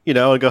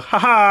 And go,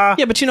 ha.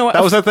 Yeah, but you know what?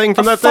 That was that thing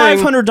from that thing.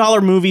 A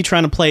 $500 movie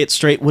trying to play it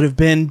straight would have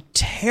been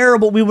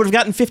terrible. We would have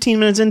gotten 15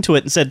 minutes into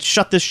it and said,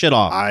 shut this shit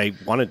off. I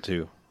wanted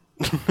to.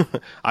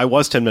 I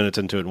was 10 minutes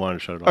into it and wanted to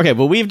shut it off. Okay,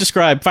 but we've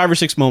described 5 or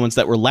 6 moments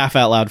that were laugh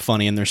out loud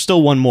funny, and there's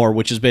still one more,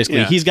 which is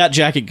basically he's got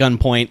Jack at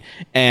gunpoint,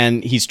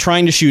 and he's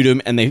trying to shoot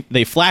him, and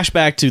they flash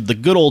back to the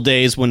good old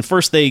days when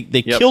first they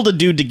killed a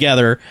dude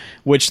together,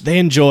 which they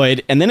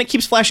enjoyed, and then it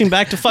keeps flashing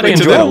back to fucking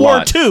enjoyed World a War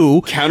lot.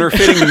 II.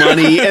 Counterfeiting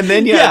money, and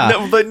then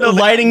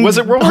lighting was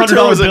it World War II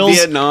or was it bills.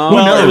 Vietnam?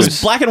 Well, it knows?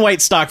 was black and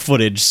white stock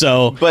footage,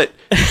 so... But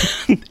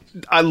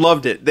I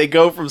loved it. They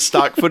go from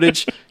stock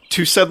footage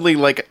to suddenly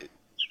like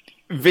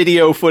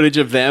video footage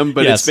of them,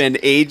 but Yes. it's been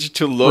aged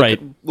to look Right.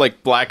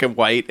 like black and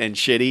white and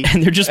shitty.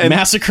 And they're just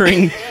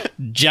massacring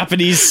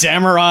Japanese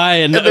samurai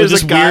and There's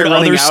just a guy weird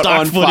running other out stock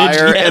on footage.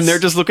 fire, Yes. and they're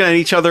just looking at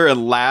each other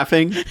and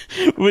laughing.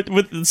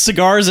 with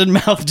cigars in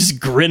mouth, just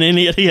grinning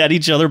at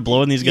each other,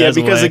 blowing these guys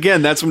Yeah, because away.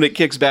 again, that's when it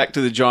kicks back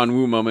to the John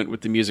Woo moment with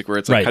the music, where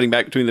it's like Right. cutting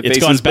back between the It's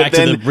faces. gone back but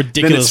to then, the then it's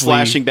ridiculously-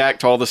 flashing back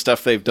to all the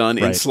stuff they've done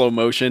in Right. slow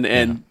motion,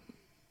 and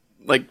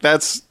like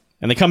that's.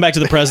 And they come back to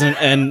the president,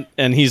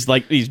 and he's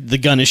like, the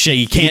gun is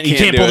shaky. He can't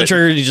do pull the it.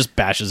 trigger. And he just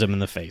bashes him in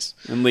the face.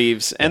 And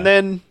leaves, and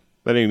then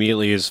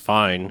immediately is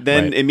fine.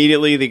 Right.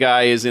 immediately the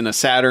guy is in a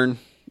Saturn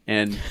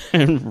and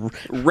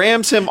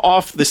rams him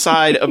off the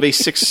side of a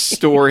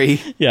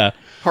 6-story Yeah.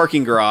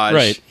 parking garage.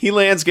 Right. He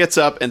lands, gets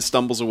up, and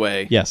stumbles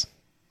away Yes.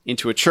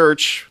 into a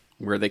church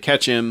where they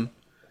catch him.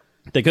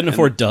 They couldn't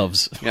afford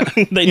doves. Yeah.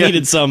 They Yeah.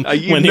 needed some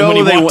You when know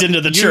he they walked wa-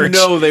 into the you church.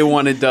 know they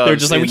wanted doves. They're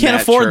just like, we in can't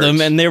that afford church.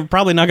 them, and they're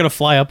probably not going to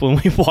fly up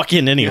when we walk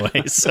in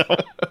anyway. So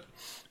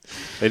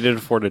They did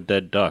afford a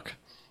dead duck.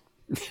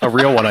 A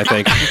real one, I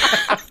think.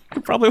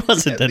 it probably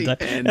wasn't the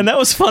that. end. And that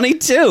was funny,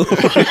 too.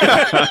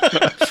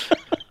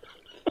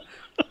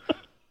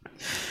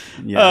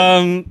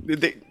 Yeah.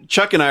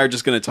 Chuck and I are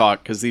just going to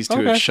talk because these two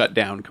Okay. have shut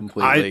down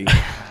completely.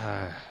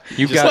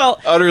 You've Just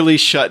got, utterly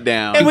shut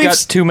down. And you've we've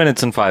got 2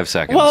 minutes and 5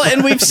 seconds. Well,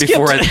 and we've skipped-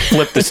 before I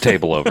flip this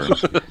table over.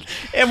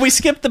 And we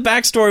skipped the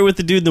backstory with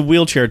the dude in the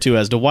wheelchair too,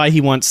 as to why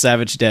he wants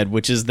Savage dead,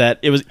 which is that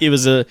it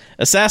was a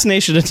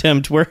assassination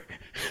attempt where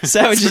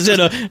Savage is in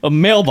a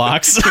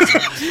mailbox,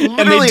 and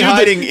Literally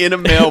hiding in a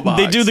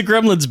mailbox. They do the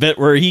Gremlins bit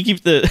where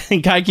the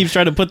guy keeps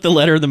trying to put the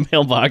letter in the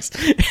mailbox,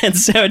 and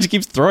Savage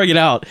keeps throwing it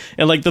out,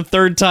 and like the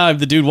third time,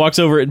 the dude walks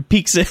over and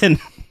peeks in.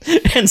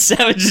 And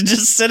Savage is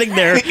just sitting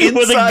there with a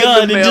Inside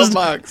gun the and just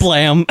mailbox.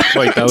 blam.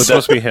 Wait, that was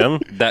supposed to be him?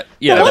 That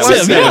That was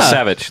him, that was yeah.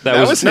 Savage.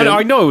 That was No, him.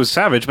 I know it was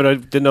Savage, but I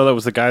didn't know that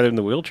was the guy in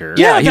the wheelchair.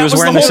 Yeah, he that was was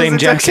wearing the the whole same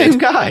Exact jacket. same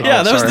guy.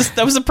 Yeah, sorry.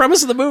 that was the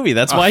premise of the movie.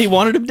 That's why he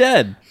wanted him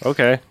dead.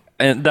 Okay.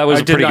 And that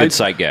was a pretty good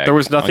sight gag. There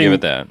was I'll nothing give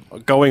it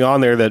that. going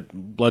on there that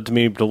led to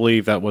me to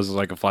believe that was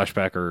like a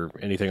flashback or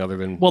anything other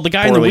than. Well, the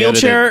guy in the poorly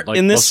edited, wheelchair like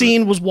in this most of it.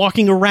 scene was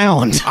walking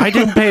around. I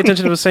didn't pay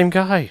attention to the same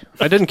guy.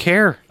 I didn't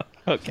care.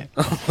 Okay.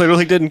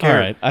 Literally didn't All care.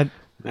 right.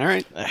 All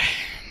right.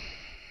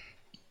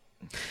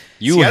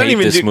 You See, I didn't hate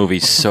even this do- movie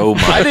so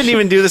much. I didn't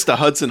even do this to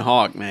Hudson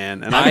Hawk,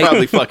 man, and I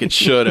probably fucking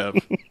should have.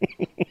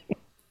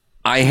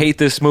 I hate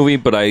this movie,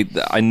 but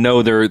I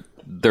know there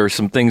are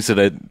some things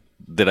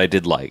that I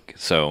did like.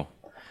 So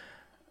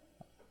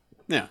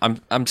Yeah.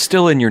 I'm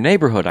still in your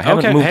neighborhood. I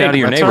haven't Okay, moved hey, out of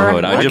your that's all right.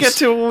 neighborhood. We'll get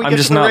to- when we I'm get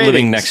just to the not living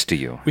ratings. next to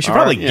you. We should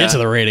probably yeah. get to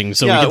the ratings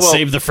so we Yeah, can well,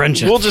 save the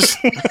friendship. We'll just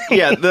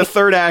the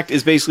third act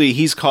is basically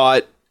he's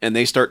caught and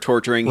they start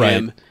torturing right.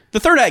 him. The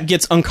third act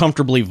gets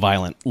uncomfortably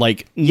violent.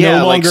 Like Yeah,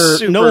 no like longer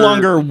super- no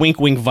longer wink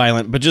wink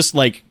violent, but just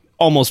like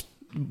almost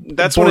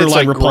That's when it's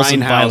borderline like repulsive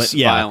grindhouse violent.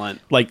 Yeah.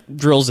 violent. Like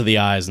drills to the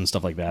eyes and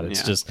stuff like that.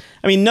 It's Yeah. just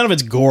none of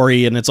it's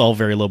gory and it's all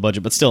very low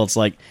budget, but still it's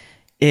like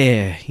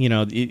the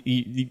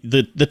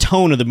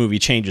tone of the movie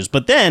changes.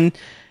 But then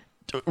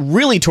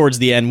really towards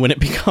the end when it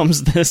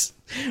becomes this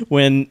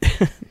when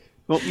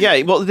Well,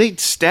 they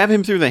stab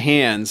him through the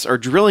hands or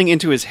drilling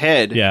into his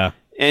head. yeah.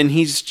 And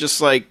he's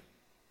just like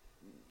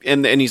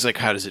and he's like,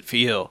 how does it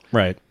feel?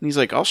 Right. And he's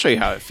like, I'll show you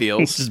how it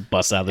feels. Just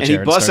busts out of the and chair.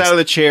 he busts starts- out of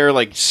the chair,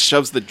 like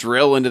shoves the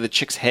drill into the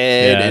chick's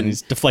head, Yeah, and and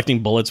he's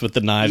deflecting bullets with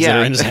the knives that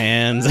Yeah. are in his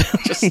hands,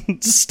 just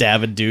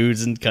stabbing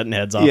dudes and cutting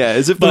heads off. yeah,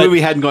 as if the But-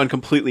 movie hadn't gone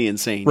completely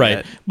insane. Right.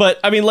 yet. But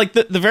I mean, like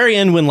the very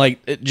end when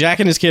like Jack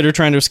and his kid are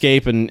trying to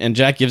escape and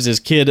Jack gives his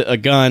kid a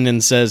gun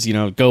and says,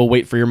 go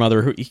wait for your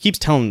mother. He keeps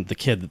telling the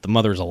kid that the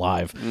mother's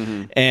alive.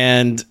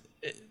 And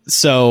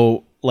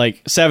so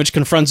like Savage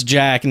confronts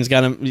Jack and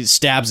he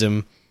stabs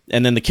him,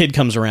 and then the kid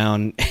comes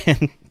around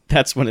and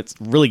that's when it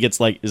really gets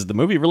like, is the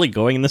movie really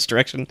going in this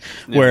direction?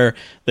 Where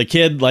the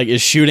kid like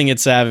is shooting at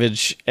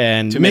Savage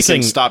and To make missing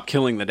him stop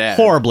killing the dad.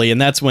 horribly, and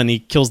that's when he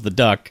kills the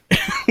duck.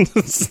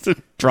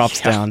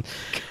 Drops down.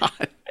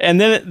 God. And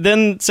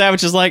then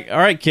Savage is like, all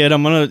right, kid,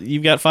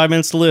 you've got 5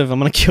 minutes to live. I'm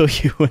going to kill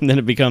you. And then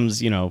it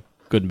becomes,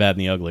 good and bad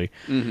and the ugly.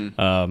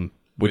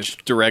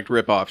 Which direct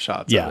rip-off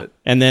shots Yeah. of it.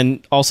 And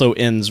then also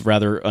ends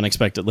rather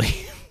unexpectedly.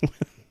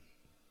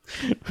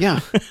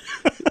 Yeah.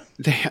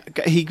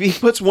 he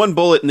puts one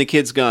bullet in the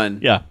kid's gun.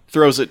 Yeah.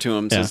 Throws it to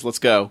him, Yeah. says, let's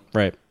go.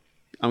 Right.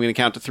 I'm going to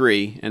count to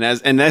 3. And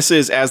this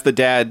is as the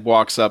dad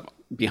walks up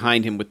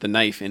behind him with the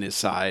knife in his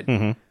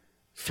side.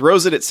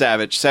 Throws it at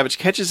Savage. Savage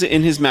catches it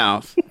in his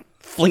mouth.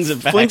 Flings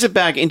it back. Flings it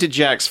back into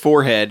Jack's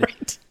forehead.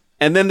 Right.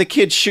 And then the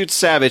kid shoots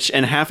Savage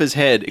and half his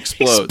head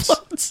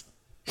explodes.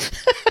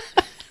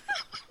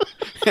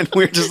 And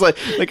we're just like,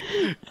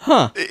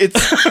 Huh.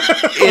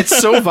 it's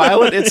so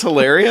violent, it's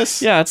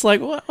hilarious. Yeah, it's like,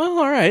 well,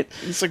 all right.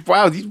 It's like,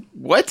 wow,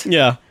 what?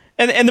 Yeah.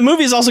 And the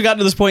movie's also gotten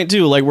to this point,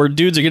 too, like, where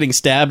dudes are getting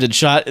stabbed and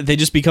shot, they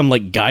just become,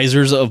 like,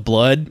 geysers of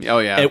blood. Oh,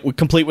 yeah.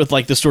 Complete with,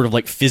 like, this sort of,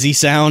 like, fizzy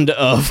sound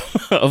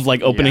of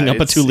like, opening Yeah, up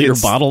a it's- 2-liter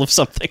it's- bottle of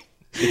something.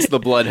 It's the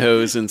blood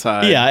hose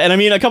inside. Yeah, and I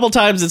mean, a couple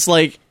times it's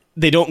like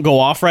they don't go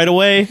off right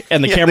away,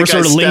 and the Yeah, camera the guy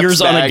sort of lingers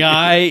steps on a back.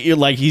 guy. You're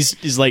like,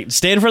 he's like,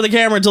 stand in front of the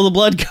camera until the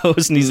blood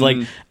goes, and he's like,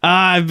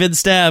 I've been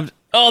stabbed.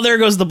 Oh, there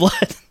goes the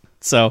blood.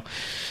 So,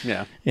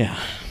 Yeah. yeah.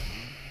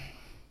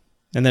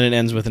 And then it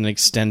ends with an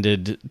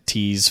extended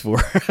tease for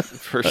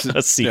For,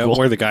 a sequel.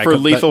 where the guy for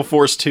comes- Lethal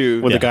Force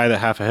 2, where Yeah. the guy that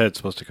half a head's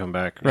supposed to come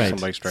back. Right.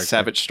 Somebody strikes.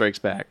 Savage Strikes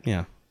Back.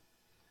 Yeah.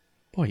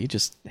 Boy, you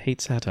just hate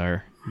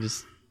satire. You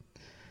just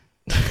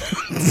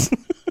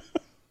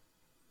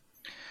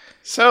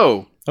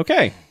So,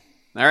 okay.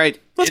 all right.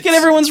 Let's get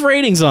everyone's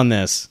ratings on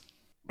this.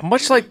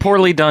 Much like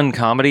poorly done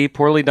comedy,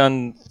 poorly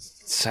done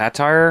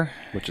satire.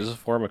 which is a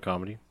form of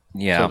comedy.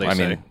 Yeah, So they I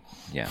say. mean,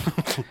 yeah.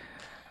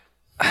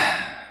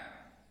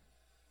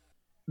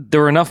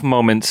 There were enough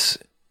moments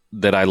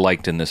that I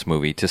liked in this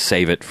movie to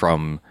save it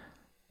from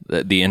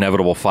the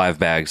inevitable 5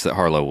 bags that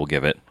Harlow will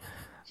give it.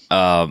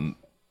 But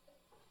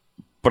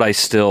I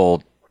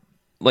still,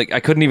 I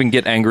couldn't even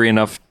get angry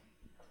enough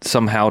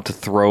somehow to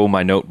throw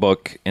my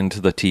notebook into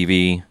the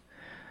TV.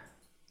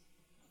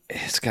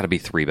 It's got to be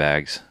 3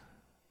 bags.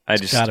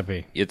 It's gotta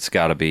be. It's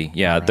got to be.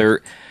 Yeah,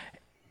 there.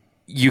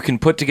 You can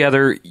put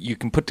together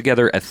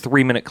a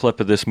 3-minute clip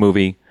of this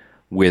movie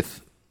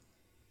with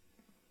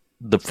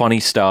the funny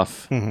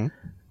stuff,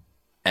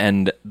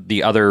 and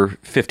the other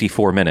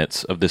 54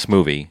 minutes of this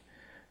movie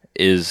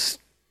is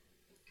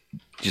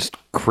just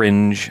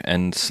cringe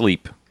and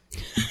sleep.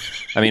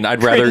 I mean,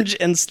 I'd rather Cringe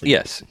and sleep.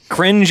 Yes,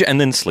 cringe and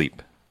then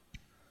sleep.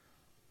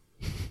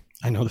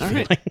 I know the All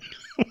feeling. right.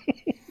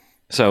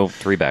 So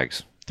 3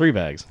 bags. 3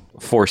 bags.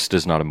 Force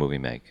does not a movie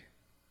make.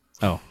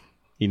 Oh,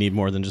 you need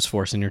more than just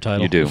force in your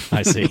title. You do.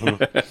 I see.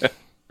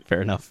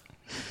 Fair enough.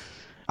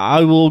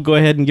 I will go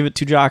ahead and give it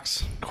 2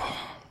 jocks.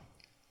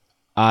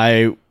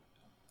 I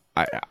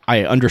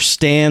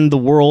understand the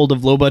world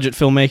of low budget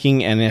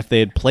filmmaking, and if they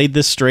had played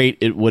this straight,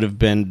 it would have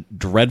been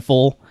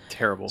dreadful.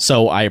 Terrible.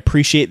 So I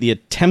appreciate the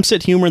attempts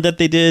at humor that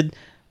they did.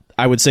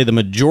 I would say the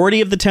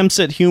majority of the attempts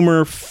at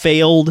humor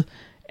failed,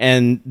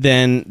 and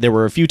then there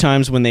were a few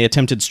times when they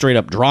attempted straight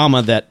up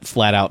drama that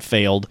flat out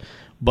failed,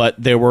 but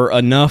there were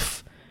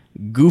enough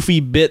goofy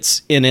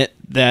bits in it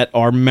that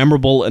are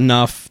memorable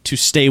enough to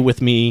stay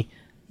with me,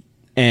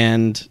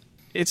 and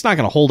it's not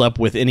going to hold up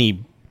with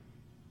any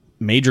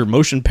major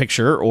motion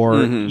picture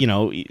or,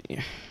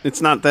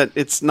 It's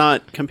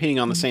not competing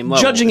on the same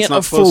level. judging It's it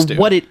not for supposed to.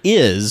 what it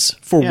is,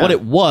 for Yeah. what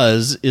it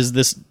was, is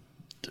this,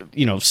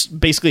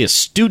 basically a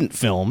student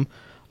film.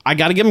 I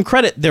got to give them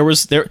credit.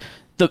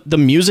 The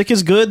music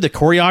is good. The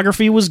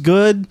choreography was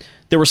good.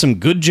 There were some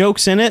good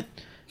jokes in it.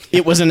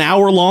 It was an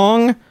hour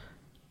long.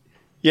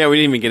 Yeah, we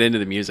didn't even get into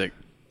the music.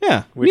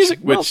 Yeah, Which, music.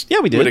 which Well, yeah,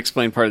 we did. would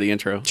explain part of the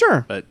intro.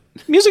 Sure. But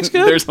Music's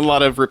good. there's a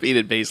lot of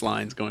repeated bass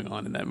lines going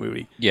on in that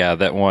movie. Yeah,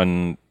 that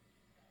one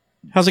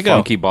How's it go?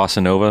 funky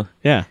bossa nova.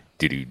 Yeah.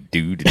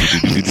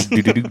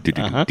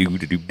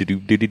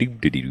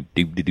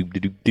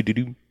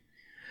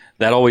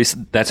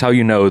 That's how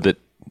you know that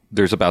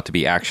there's about to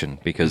be action,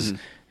 because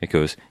it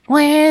goes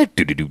Right.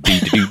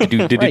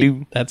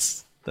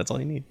 That's all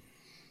you need.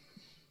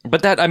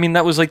 but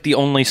that was like the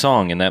only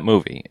song in that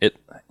movie.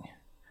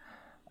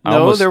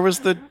 No, there was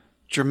the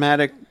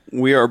dramatic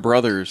 "We Are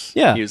Brothers"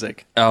 Yeah.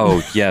 music.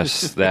 Oh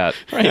yes, that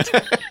Right.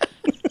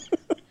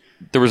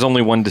 there was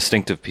only one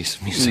distinctive piece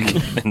of music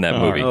in that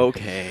movie.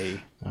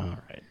 Okay. All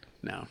right.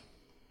 No.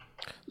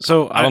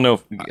 So I don't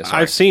know.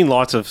 I've seen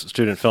lots of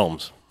student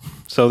films,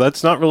 so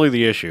that's not really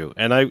the issue.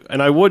 And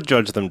I would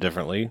judge them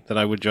differently than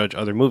I would judge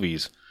other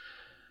movies.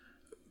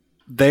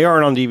 They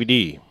aren't on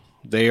DVD.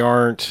 They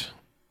aren't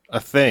a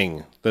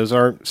thing. Those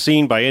aren't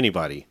seen by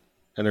anybody,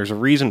 and there's a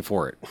reason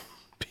for it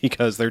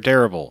because they're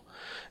terrible.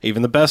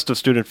 Even the best of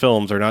student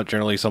films are not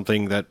generally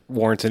something that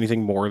warrants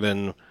anything more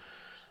than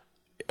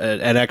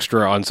an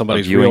extra on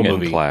somebody's real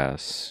movie. In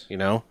class, you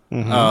know.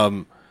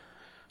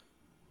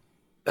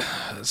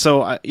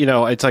 So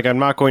it's like I'm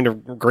not going to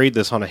grade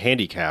this on a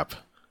handicap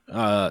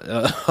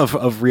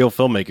of real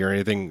filmmaking or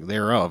anything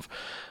thereof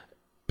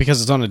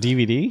Because it's on a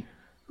DVD?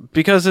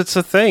 because it's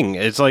a thing.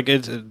 It's like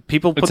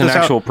people put it's an this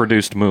actual out.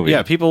 produced movie.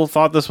 Yeah, people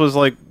thought this was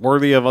like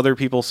worthy of other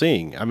people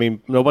seeing. I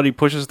mean, nobody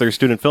pushes their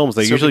student films.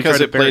 They So usually because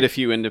try to it played a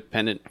few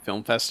independent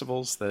film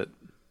festivals that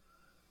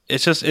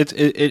It's just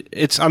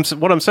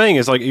what I'm saying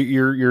is like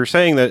you're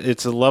saying that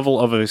it's a level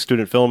of a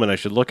student film and I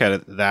should look at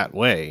it that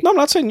way. No, I'm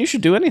not saying you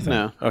should do anything.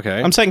 No. Okay.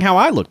 I'm saying how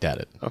I looked at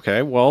it.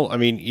 Okay. Well, I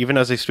mean, even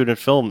as a student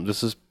film,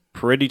 this is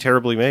pretty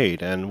terribly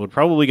made and would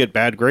probably get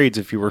bad grades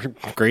if you were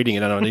grading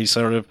it on any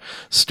sort of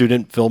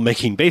student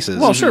filmmaking basis.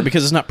 Well, sure,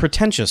 because it's not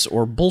pretentious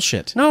or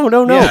bullshit. No,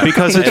 Yeah.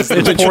 because it's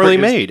Majority poorly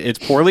is- made. It's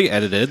poorly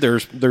edited.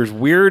 There's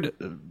weird.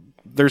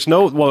 There's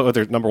no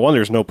number one.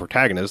 There's no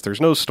protagonist.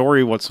 There's no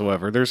story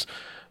whatsoever. I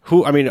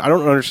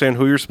don't understand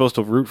who you're supposed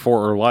to root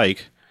for or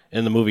like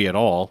in the movie at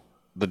all.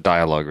 The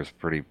dialogue was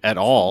pretty At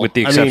all, with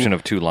the exception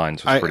of 2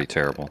 lines, was pretty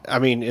terrible. I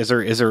mean, is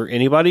there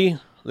anybody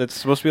that's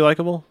supposed to be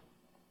likable?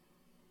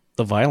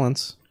 The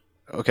violence.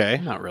 Okay,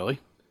 not really.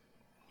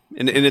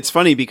 And it's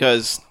funny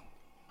because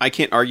I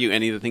can't argue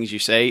any of the things you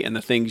say, and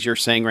the things you're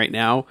saying right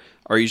now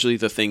are usually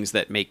the things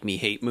that make me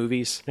hate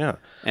movies. yeah,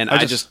 And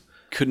I just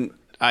couldn't.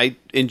 I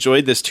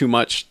enjoyed this too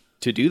much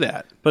to do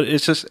that. But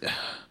it's just.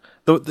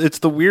 It's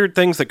the weird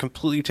things that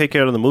completely take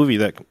you out of the movie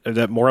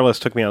that more or less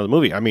took me out of the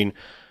movie. I mean,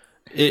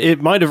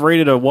 it might have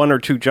rated a 1 or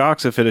 2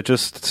 jocks if it had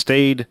just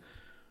stayed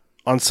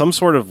on some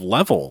sort of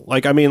level.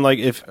 Like, I mean, like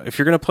if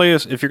you're gonna play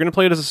it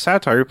as a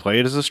satire, play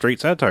it as a straight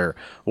satire.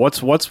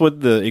 What's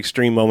with the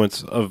extreme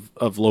moments of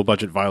low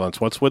budget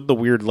violence? What's with the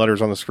weird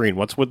letters on the screen?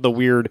 What's with the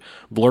weird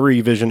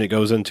blurry vision it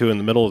goes into in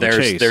the middle of the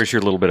chase? There's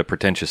your little bit of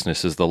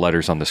pretentiousness, is the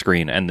letters on the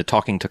screen and the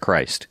talking to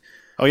Christ.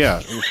 Oh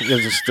yeah,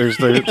 there's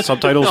the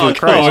subtitles Oh, with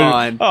come Christ.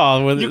 on.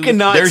 Oh, well, You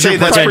cannot There's say your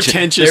that's pretension.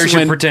 pretentious There's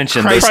your when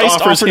pretension. Christ, Christ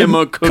offers offered him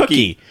a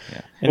cookie.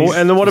 Well,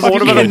 and then what about You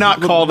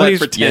cannot call when that he's-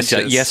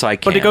 pretentious. Yes, I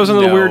can. But it goes into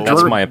the No. weird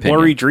That's my opinion.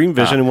 blurry dream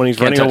vision when he's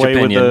Can't running touch away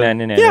opinion. with Nah, the.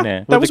 nah, nah, Yeah,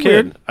 nah. that was the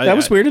kid. weird. I- That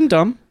was weird and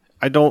dumb.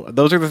 I don't.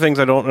 Those are the things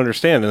I don't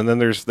understand. And then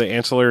there's the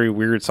ancillary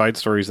weird side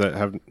stories that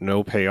have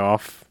no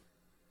payoff.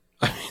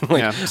 I mean, like,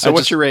 Yeah. So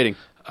what's your rating?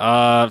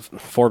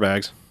 4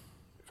 bags?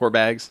 4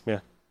 bags? Yeah.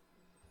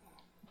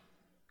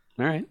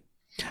 All right.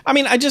 I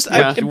mean,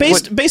 Yeah.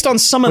 based on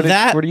some of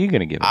that, What are you going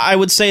to give it? I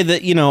would say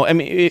that, I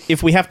mean,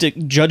 if we have to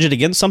judge it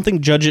against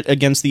something, judge it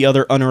against the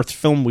other unearthed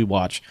film we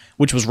watch,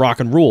 which was Rock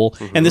and Rule,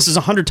 and this is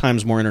 100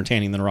 times more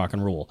entertaining than Rock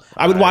and Rule.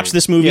 I would watch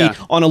this movie Yeah.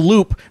 on a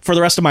loop for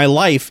the rest of my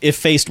life if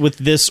faced with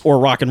this or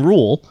Rock and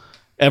Rule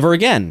ever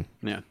again.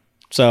 Yeah.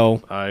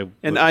 So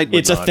It's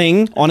it's a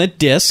thing on a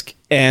disc,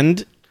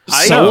 and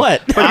I so know.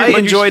 what? But I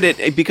enjoyed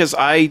it because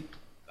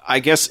I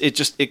guess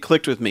it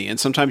clicked with me. And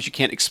sometimes you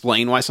can't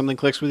explain why something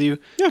clicks with you.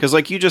 Because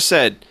like you just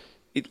said,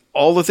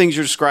 all the things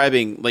you're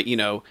describing, like,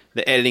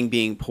 the editing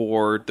being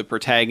poor, the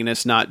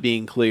protagonist not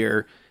being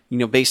clear,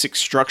 basic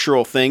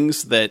structural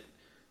things that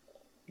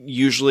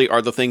usually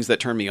are the things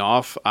that turn me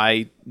off.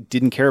 I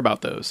didn't care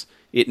about those.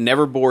 It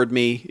never bored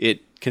me.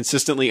 It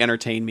consistently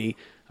entertained me.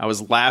 I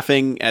was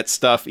laughing at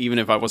stuff even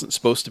if I wasn't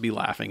supposed to be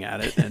laughing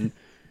at it. And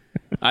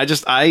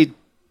I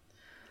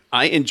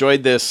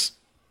enjoyed this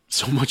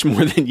so much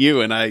more than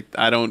you, and I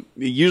don't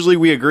usually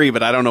we agree,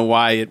 but I don't know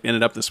why it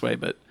ended up this way.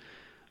 But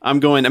I'm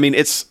going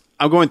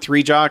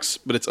 3 jocks,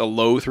 but it's a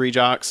low 3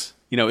 jocks.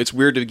 It's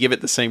weird to give it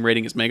the same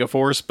rating as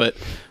Megaforce, but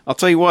I'll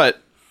tell you what,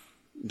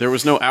 there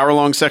was no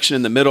hour-long section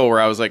in the middle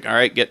where I was like, all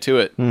right, get to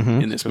it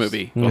in this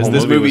movie. Because whole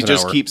this movie movie was an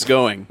just hour. keeps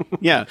going.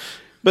 Yeah.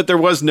 But there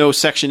was no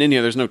section in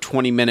here. There's no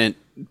 20-minute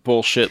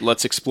bullshit,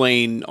 let's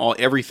explain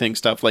everything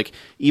stuff. Like,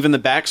 even the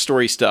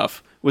backstory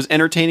stuff was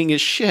entertaining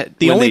as shit.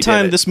 The when only they did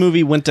time it. this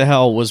movie went to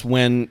hell was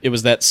when it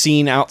was that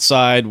scene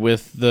outside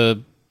with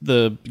the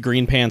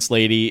green pants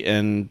lady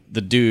and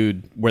the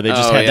dude, where they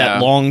just had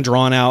that long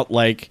drawn out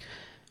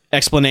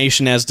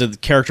explanation as to the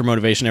character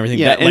motivation and everything.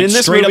 Yeah, that, and in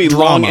this straight movie, up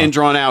drama. long and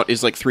drawn out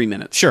is like 3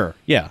 minutes. Sure,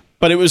 yeah,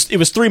 but it was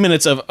 3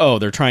 minutes of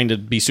they're trying to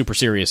be super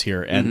serious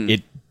here, and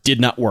it did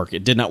not work.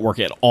 It did not work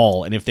at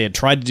all. And if they had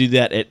tried to do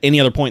that at any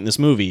other point in this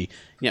movie,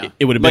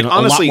 it would have been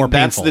honestly, a lot more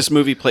that's painful. this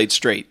movie played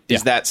straight. Is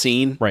Yeah. that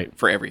scene Right.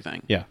 for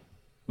everything? Yeah.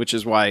 Which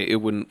is why it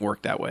wouldn't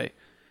work that way.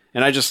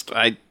 And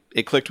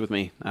it clicked with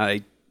me.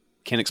 I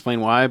can't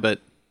explain why, but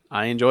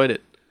I enjoyed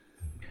it.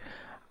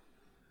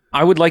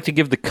 I would like to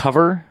give the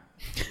cover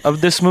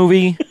of this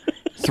movie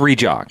 3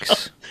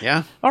 jocks.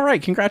 Yeah. All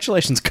right,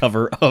 congratulations,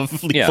 cover of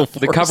Lethal Yeah, Force.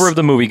 the cover of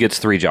the movie gets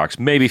 3 jocks,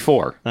 maybe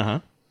 4. Uh-huh.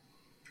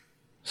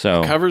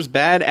 So Cover's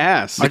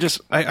badass.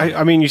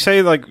 I mean, you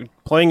say like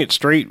playing it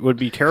straight would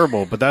be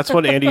terrible, but that's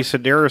what Andy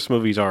Sedaris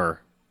movies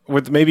are.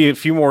 With maybe a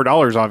few more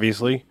dollars,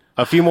 obviously,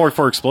 a few more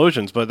for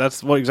explosions, but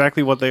that's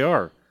exactly what they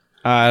are.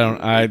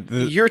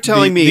 You're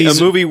telling me a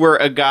movie where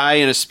a guy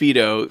in a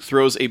Speedo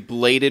throws a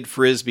bladed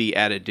frisbee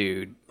at a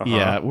dude.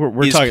 Yeah,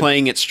 we're He's talking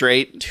playing it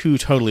straight. two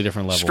totally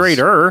different levels.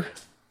 Straighter.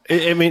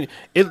 I mean,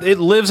 it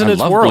lives in I its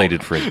love world.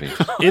 bladed frisbee.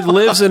 It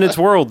lives in its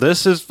world.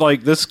 This is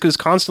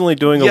constantly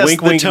doing a Yes,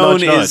 wink, the wink, tone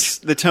nudge, nudge.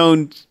 the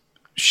tone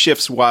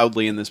shifts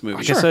wildly in this movie.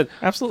 Like I said,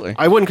 Absolutely.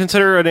 I wouldn't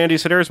consider an Andy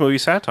Sedaris movie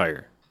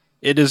satire.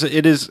 It is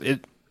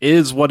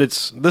what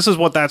it's. This is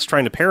what that's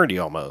trying to parody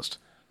almost,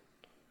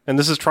 and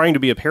this is trying to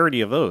be a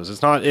parody of those.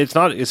 It's not. It's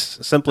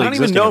simply. I don't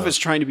even existing know in if it's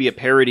those. trying to be a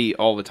parody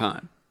all the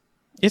time.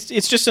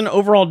 It's just an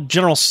overall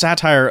general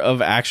satire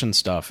of action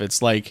stuff.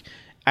 It's like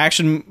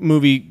action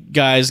movie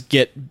guys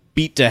get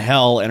beat to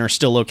hell and are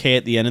still okay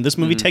at the end, and this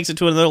movie takes it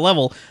to another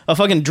level of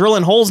fucking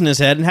drilling holes in his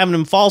head and having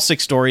him fall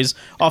 6 stories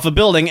off a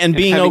building and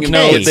being having him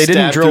okay. get They didn't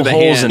stabbed drill through the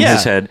holes in hand.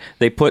 his head.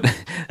 They put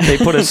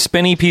a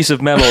spinny piece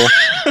of metal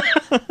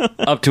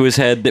up to his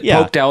head that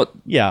Yeah. poked out.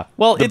 Yeah,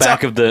 well, The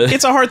back of the-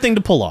 it's a hard thing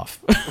to pull off.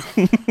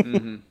 All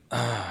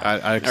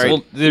right,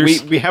 Well,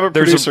 there's- we have a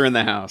there's producer in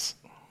the house,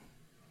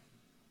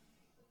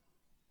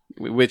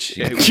 which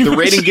the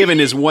rating given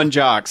is 1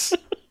 jocks.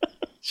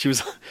 She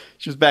was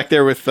back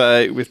there with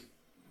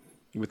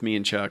me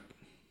and Chuck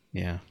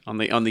Yeah, on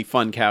the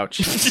fun couch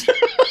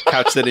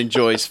that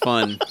enjoys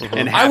fun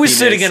and I was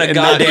sitting in a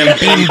happiness and goddamn not-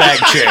 beanbag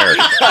chair.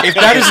 If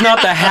that is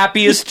not the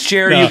happiest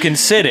chair No. you can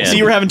sit in, so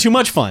you were having too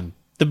much fun.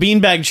 The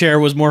beanbag chair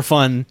was more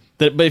fun,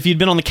 but if you'd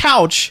been on the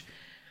couch,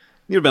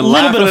 You'd have been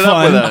little laughing bit of it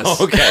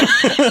up with fun.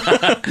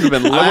 us. okay. You'd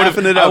have been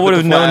laughing it up. I would with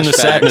have known the flashbacks.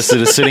 sadness that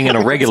is sitting in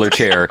a regular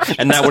chair,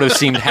 and that would have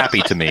seemed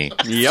happy to me.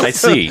 Yep. I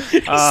see.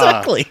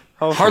 exactly.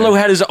 Harlow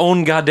had his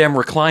own goddamn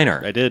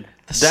recliner. I did,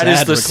 That is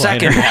Sad the recliner.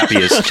 second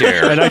happiest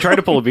chair. and I tried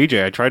to pull a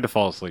BJ. I tried to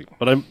fall asleep,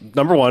 but I'm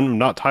number one. I'm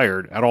not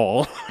tired at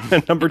all,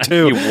 and number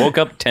two, You woke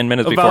up 10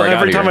 minutes before about I got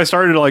every here. time I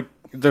started, like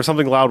there's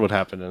something loud would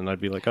happen, and I'd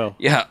be like, oh.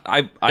 Yeah,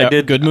 I Yeah,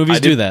 did. good movies I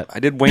did, do that.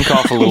 I did wink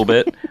off a little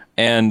bit,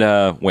 and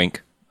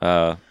wink,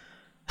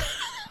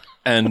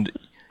 and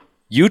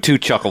you two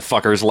chuckle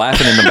fuckers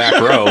laughing in the back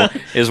row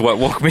is what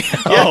woke me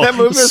up. Yeah, that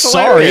movie was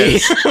sorry.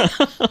 hilarious.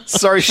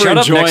 Sorry for Shut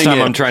up enjoying next time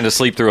it. I'm trying to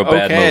sleep through a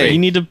bad Okay. You movie.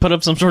 need to put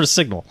up some sort of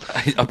signal.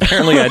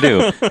 Apparently I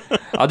do.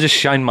 I'll just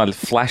shine my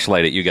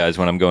flashlight at you guys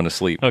when I'm going to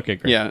sleep. Okay,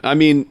 great. Yeah, I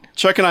mean,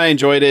 Chuck and I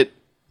enjoyed it.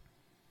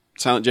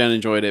 Silent Jen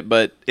enjoyed it,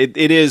 but it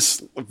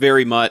is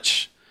very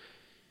much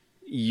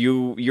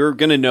you're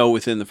going to know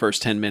within the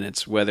first 10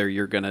 minutes whether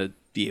you're going to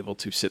be able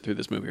to sit through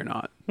this movie or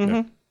not.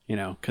 Mm-hmm. You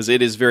know, because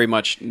it is very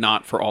much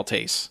not for all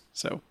tastes.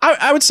 So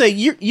I would say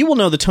you will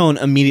know the tone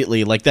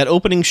immediately. Like that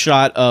opening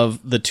shot of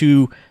the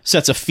 2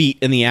 sets of feet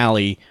in the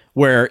alley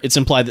where it's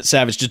implied that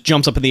Savage just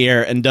jumps up in the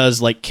air and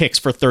does like kicks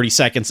for 30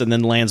 seconds and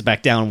then lands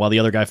back down while the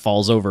other guy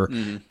falls over.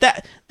 Mm-hmm.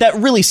 That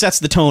really sets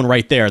the tone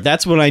right there.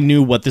 That's when I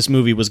knew what this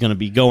movie was going to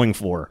be going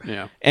for.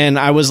 Yeah. And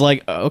I was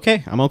like,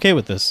 okay, I'm okay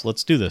with this.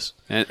 Let's do this.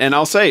 and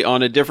I'll say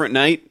on a different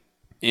night,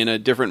 in a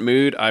different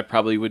mood, I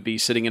probably would be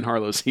sitting in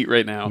Harlow's seat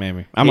right now.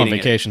 Maybe. I'm on hating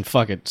it. vacation.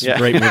 Fuck it. It's Yeah. a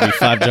great movie.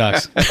 5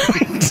 jocks.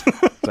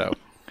 So I'm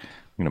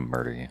going to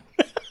murder you.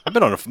 I've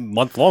been on a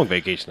month-long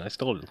vacation. I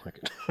still didn't like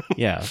it.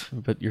 Yeah,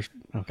 but you're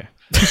okay.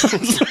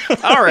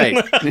 all right,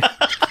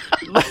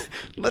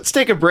 let's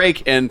take a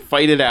break and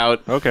fight it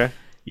out. Okay.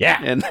 Yeah.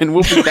 And then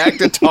we'll be back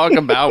to talk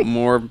about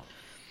more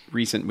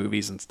recent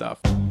movies and stuff.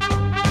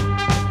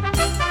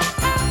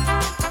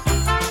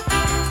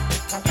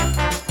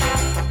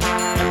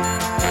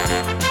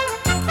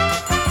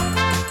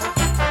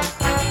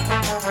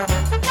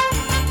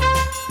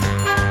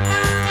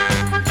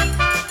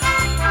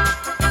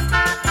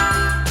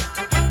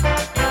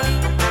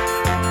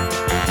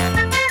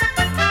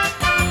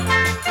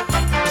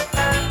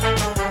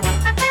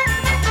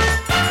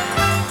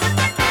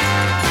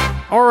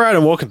 All right,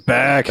 and welcome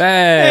back.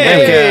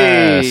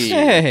 Hey!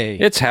 Hey.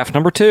 It's half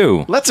number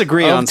 2. Let's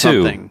agree Of on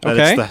 2. something. That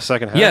Okay. it's the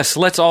second half. Yes,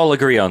 let's all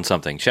agree on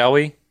something, shall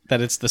we? That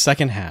it's the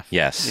second half.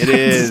 Yes. It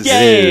is.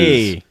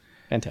 Yay!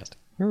 Fantastic.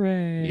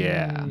 Hooray.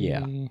 Yeah.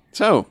 Yeah.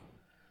 So,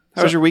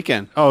 how was your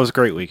weekend? Oh, it was a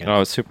great weekend. Oh,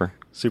 it's super.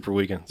 Super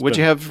weekend. It's What'd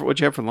you been- have? What'd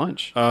you have for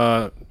lunch?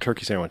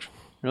 Turkey sandwich.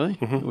 Really?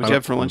 What'd you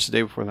have for lunch the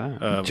day before that? It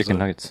was Chicken a-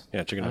 nuggets.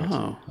 Yeah, chicken nuggets.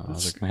 Oh,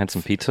 I had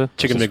some pizza.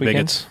 Chicken this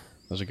weekend. McNuggets.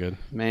 Those are good.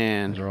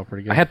 man, They're all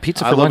pretty good. I had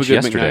pizza I for love lunch a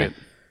good yesterday. McNugget.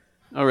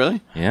 Oh,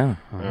 really? Yeah.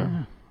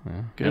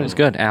 Good. It was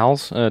good.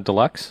 Al's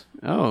Deluxe.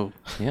 Oh,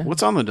 Yeah.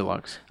 What's on the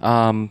deluxe?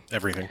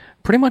 Everything.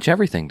 Pretty much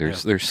everything.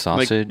 There's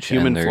sausage.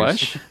 human and there's,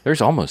 flesh?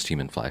 There's almost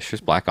human flesh.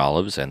 There's black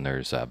olives and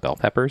there's bell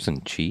peppers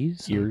and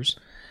cheese.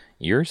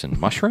 Ears and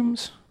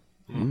mushrooms.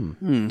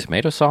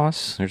 Tomato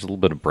sauce. There's a little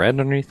bit of bread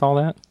underneath all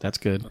that. That's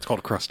good. It's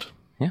called a crust.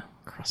 Yeah.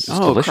 It's Oh,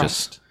 delicious.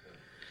 crust.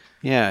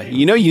 Yeah,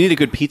 you know you need a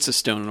good pizza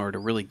stone in order to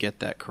really get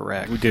that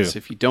correct. We do. 'Cause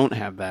if you don't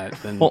have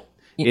that, then Well,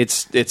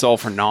 it's all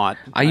for naught.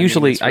 I mean,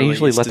 usually it's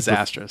really- let it's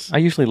disastrous. I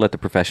usually let the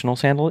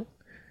professionals handle it.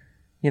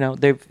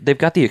 they've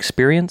got the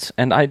experience,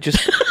 and I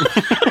just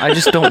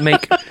don't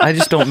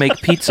make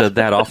pizza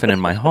that often in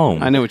my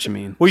home. I know what you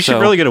mean. Well, you should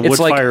So, really get a it's wood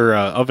like- fire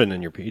oven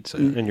in your pizza,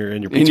 in your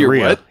In your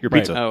pizzeria, what? your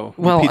pizza. Oh,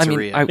 Well, I mean,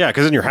 pizzeria. I- Yeah,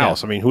 because in your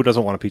house, I mean, who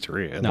doesn't want a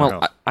pizzeria in their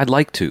Well, house? I'd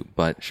like to,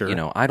 but Sure.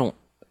 I don't.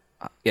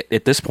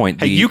 At this point,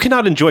 Hey, you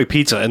cannot enjoy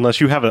pizza unless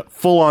you have a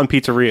full-on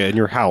pizzeria in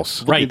your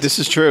house. Right. This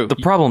is true. the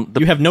problem.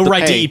 You have no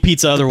right to hey, eat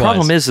pizza otherwise. The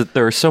problem is that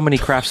there are so many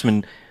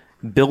craftsmen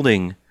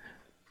building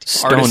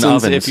stone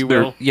Artisans, ovens. if you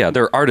will.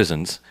 They're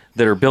artisans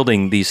that are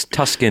building these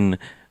Tuscan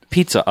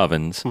pizza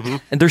ovens, Mm-hmm.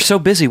 and they're so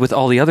busy with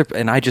all the other.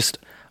 And I just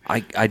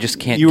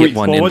can't You- get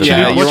one well, in what the you yeah,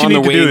 do- house. you're what on you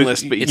the need to do waiting is-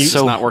 list, but it's it's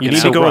so- not working You need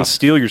out. to go rough. and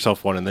steal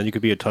yourself one, and then you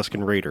could be a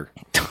Tuscan Raider.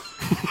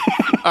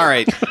 All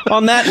right.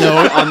 On that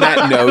note, On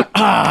that note,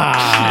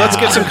 let's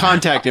get some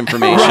contact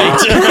information.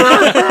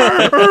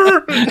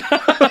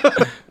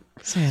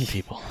 sand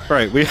people.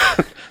 Right.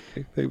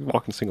 They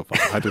walk in single file,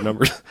 hide their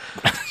numbers.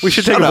 We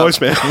should take Shut a up.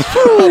 voicemail.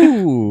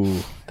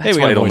 Ooh. That's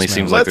why it only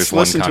seems like Let's there's one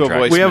listen to a contract.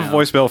 voice- We have a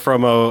Voicemail. voicemail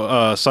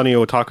from sunny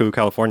Otaku,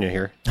 California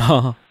here.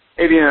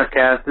 Hey,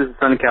 BNFcast, this is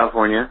Sunny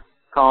California,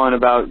 calling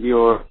about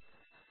your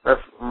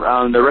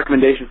the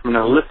recommendation from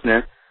a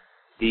listener.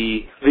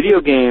 The video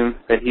game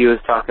that he was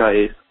talking about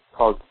is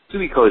called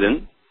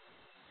Suikoden,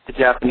 the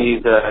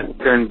Japanese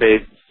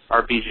turn-based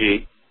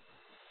RPG,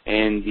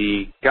 and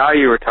the guy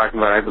you were talking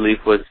about, I believe,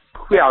 was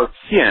Qiao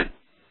Qian.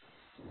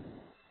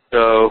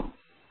 So,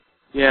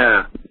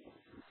 yeah,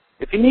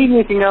 if you need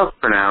anything else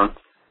pronounced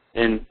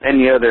in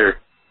any other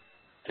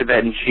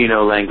Tibetan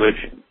Shino language,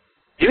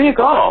 give me a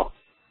call.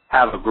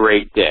 Have a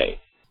great day.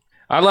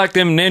 I like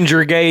them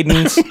Ninja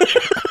Gaidens.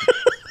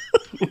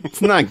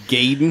 It's not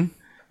Gaiden.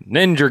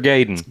 Ninja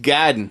Gaiden.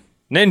 Gaiden.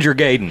 Ninja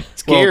Gaiden.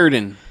 It's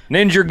Gaiden.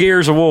 Ninja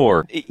Gears of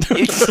War.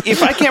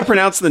 If I can't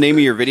pronounce the name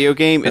of your video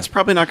game, it's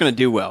probably not going to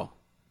do well.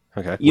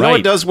 Okay. You know what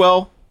Right. does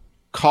well?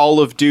 Call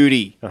of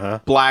Duty.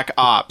 Black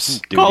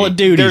Ops. Call of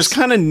Duty. There's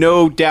kind of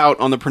no doubt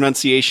on the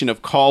pronunciation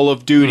of Call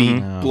of Duty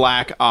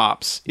Black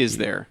Ops, is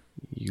there?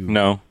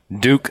 No.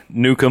 Duke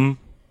Nukem.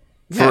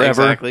 Yeah, Forever.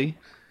 exactly.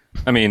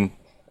 I mean,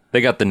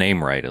 they got the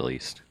name right at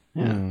least.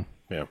 Yeah.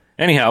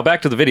 Anyhow,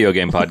 back to the video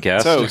game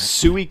podcast. So,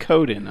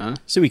 Suikoden, huh?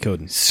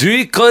 Suikoden.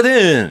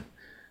 Suikoden.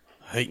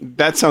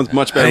 That sounds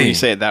much better when you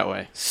say it that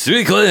way.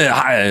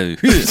 Suikoden.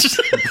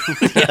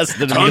 Yes,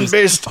 the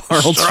Turn-based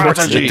Arnold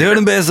Schwarzenegger.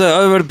 Turn-based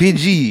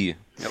RPG.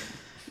 All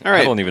I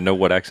right. don't even know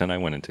what accent I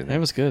went into. That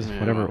was good.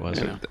 Whatever it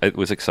was. It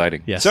was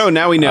exciting. Yes. So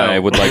now we know. I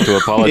would like to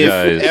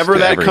apologize. If ever to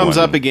that comes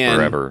everyone up again,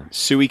 forever.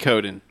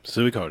 Suikoden.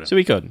 Suikoden.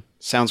 Suikoden.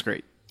 Sounds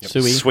great.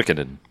 Sui.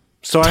 Suikoden.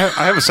 So I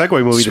have a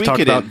Segway movie to talk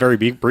Suikoden. about very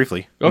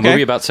briefly. A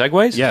movie about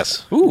segways?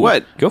 Yes. Ooh,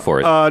 What? Go for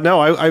it.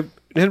 No, it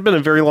had been a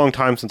very long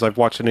time since I've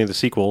watched any of the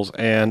sequels,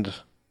 and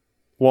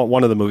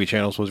one of the movie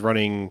channels was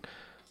running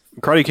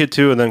Karate Kid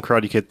 2 and then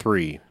Karate Kid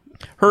 3.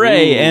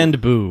 Hooray and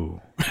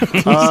boo.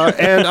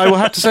 And I will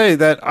have to say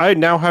that I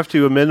now have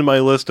to amend my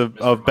list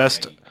of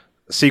best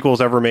sequels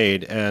ever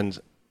made, and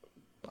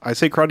I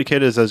say Karate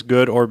Kid is as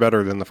good or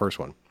better than the first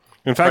one.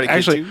 In fact, Karate Kid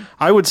actually, 2?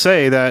 I would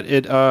say that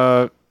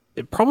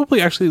it probably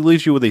actually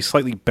leaves you with a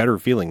slightly better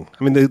feeling.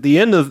 I mean,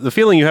 the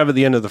feeling you have at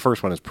the end of the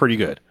first one is pretty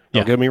good.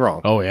 Don't Yeah. get me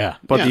wrong. Oh, yeah.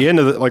 But the end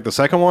of the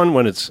second one,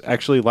 when it's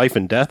actually life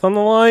and death on the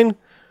line,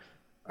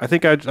 I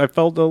think I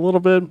felt a little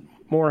bit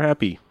more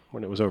happy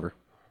when it was over.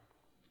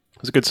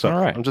 It's good stuff. All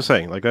right. I'm just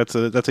saying, like that's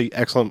a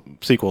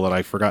excellent sequel that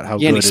I forgot how Yeah,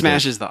 good and he it is.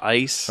 smashes the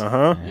ice.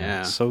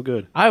 Yeah, so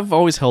good. I've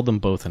always held them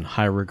both in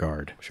high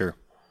regard. Sure.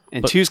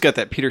 And two's got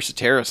that Peter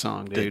Cetera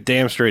song, dude.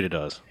 Damn straight it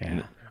does.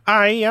 Yeah.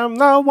 I am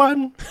the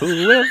one who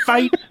will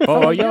fight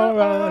for your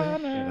honor.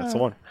 Yeah, that's the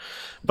one.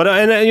 But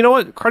and you know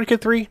what? Karate Kid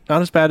 3,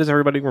 not as bad as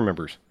everybody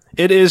remembers.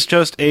 It is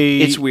just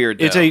It's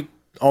weird, It's though. a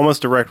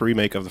almost direct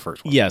remake of the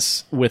first one.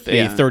 Yes, with a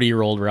Yeah.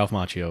 30-year-old Ralph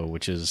Macchio,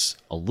 which is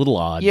a little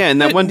odd. Yeah,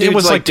 and that one It dude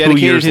was was like 2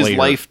 dedicated years his later.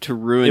 life to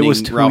ruining It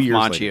was 2 Ralph years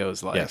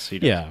Macchio's later. life. Yes, he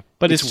did. Yeah,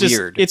 but It's it's just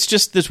weird. it's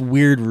just this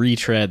weird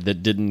retread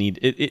that didn't need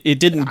it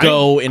didn't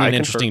go in I an concur.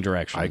 interesting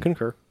direction. I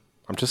concur.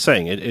 I'm just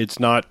saying it's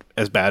not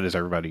as bad as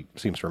everybody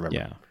seems to remember.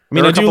 Yeah. I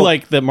mean, There are I a do couple-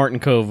 like that Martin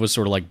Cove was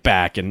sort of like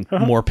back and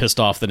more pissed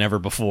off than ever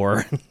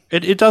before.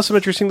 It does some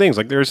interesting things.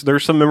 Like there's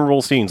some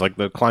memorable scenes, like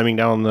the climbing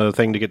down the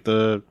thing to get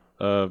the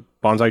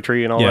bonsai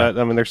tree and all Yeah. that.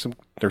 I mean,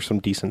 there's some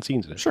decent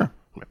scenes in it. Sure.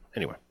 Yeah.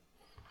 Anyway,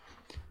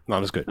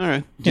 not as good. All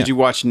right. Did you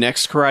watch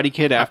Next Karate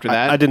Kid after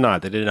that? I did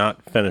not. They did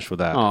not finish with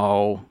that.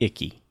 Oh.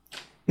 Icky.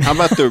 How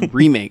about the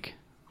remake?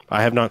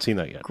 I have not seen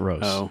that yet.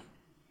 Gross. Oh.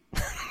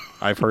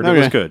 I've heard it was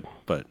Okay. good,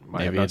 but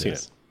I have Maybe not it seen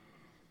is.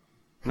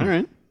 it. All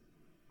right.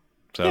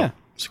 So Yeah.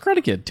 It's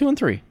Karate Kid 2 and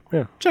 3.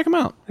 yeah, Check them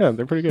out. yeah,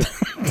 they're pretty good.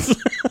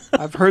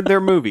 I've heard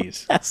their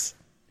movies. Yes.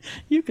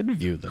 You can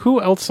view them.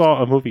 Who else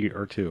saw a movie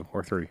or 2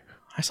 or 3?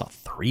 I saw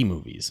 3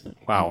 movies.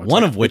 Wow, it's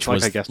One like- of which it's like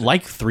I was guessed it.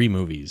 like 3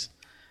 movies.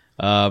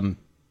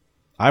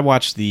 I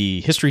watched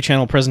the History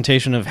Channel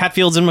presentation of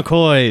Hatfields and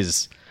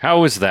McCoys.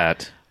 How was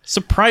that?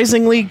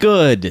 Surprisingly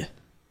good.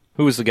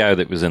 Who was the guy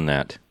that was in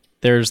that?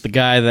 There's the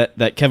guy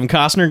that Kevin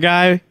Costner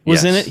guy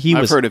was in Yes.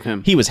 I've heard of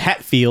him. He was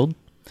Hatfield.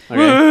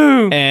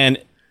 Okay. And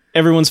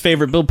everyone's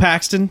favorite Bill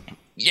Paxton.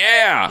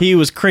 Yeah. He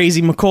was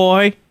Crazy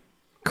McCoy.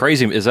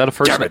 Crazy. Is that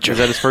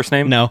his first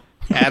name? No.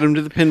 Add him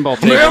to the pinball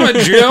table. Damn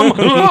it, Jim.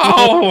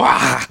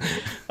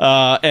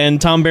 Oh.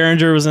 And Tom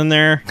Berenger was in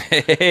there.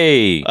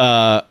 Hey.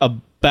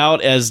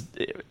 About as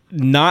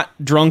not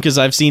drunk as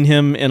I've seen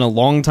him in a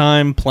long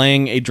time,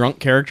 playing a drunk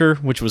character,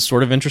 which was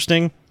sort of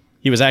interesting.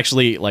 He was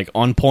actually like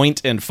on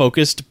point and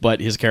focused, but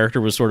his character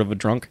was sort of a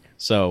drunk,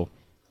 so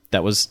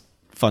that was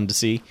fun to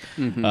see.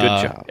 Good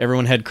job.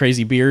 Everyone had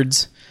crazy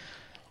beards.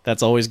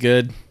 That's always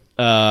good.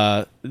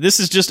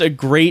 This is just a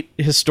great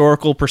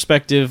historical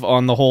perspective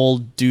on the whole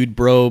dude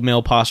bro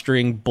male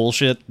posturing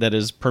bullshit that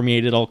has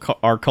permeated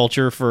our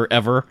culture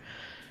forever.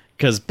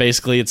 Because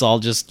basically it's all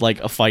just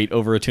like a fight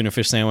over a tuna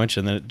fish sandwich,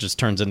 and then it just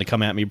turns into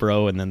come at me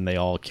bro, and then they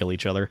all kill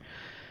each other.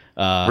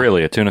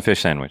 Really, a tuna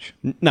fish sandwich?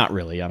 Not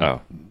really. I'm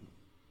Oh.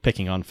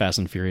 picking on Fast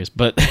and Furious,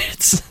 but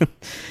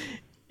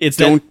it's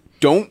Don't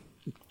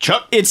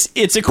Chuck. it's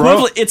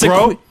equivalent.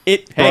 Bro.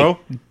 Hey,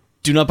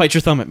 do not bite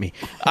your thumb at me.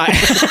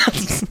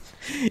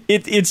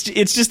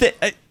 It's just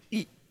that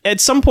at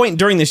some point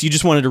during this, you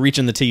just wanted to reach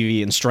in the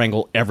TV and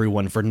strangle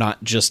everyone for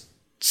not just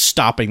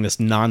stopping this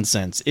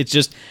nonsense. It's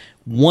just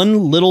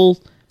one little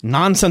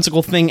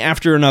nonsensical thing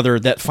after another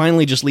that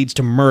finally just leads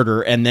to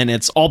murder, and then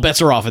it's all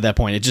bets are off at that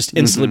point. It just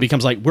instantly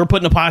becomes like, we're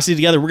putting a posse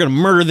together, we're going to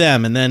murder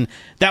them, and then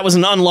that was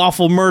an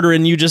unlawful murder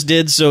and you just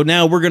did, so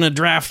now we're going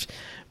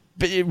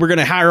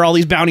to hire all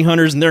these bounty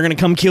hunters and they're going to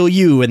come kill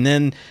you, and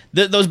then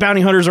those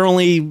bounty hunters are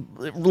only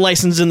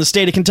licensed in the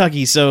state of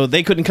Kentucky, so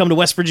they couldn't come to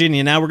West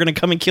Virginia. Now we're going to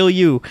come and kill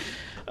you.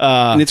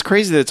 And it's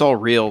crazy that it's all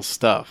real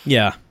stuff.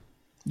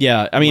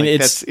 Yeah, I mean,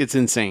 Like, it's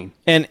insane.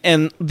 and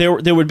there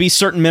would be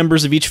certain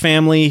members of each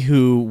family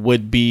who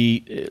would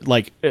be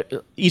like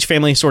each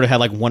family sort of had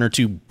like one or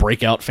two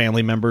breakout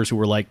family members who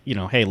were like, you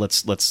know, hey,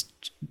 let's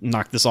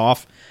knock this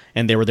off,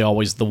 and they were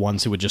always the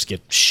ones who would just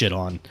get shit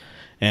on,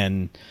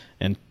 and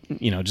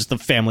you know, just the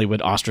family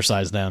would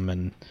ostracize them,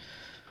 and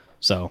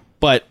so.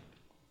 But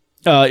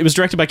it was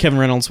directed by Kevin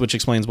Reynolds, which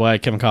explains why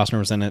Kevin Costner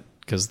was in it,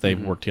 because they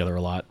worked together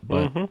a lot.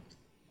 But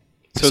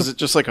So is it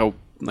just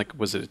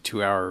was it a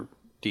 2-hour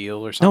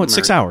deal or something? no, it's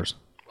 6 hours.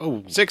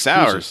 Oh, 6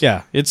 hours.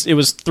 Yeah, it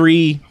was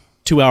 3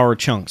 2-hour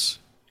chunks.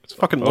 It's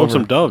fucking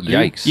Lonesome Dove, dude.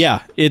 Yikes.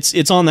 Yeah,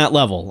 it's on that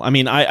level. I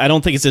mean, I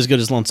don't think it's as good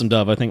as Lonesome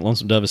Dove. I think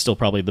Lonesome Dove is still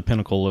probably the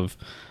pinnacle of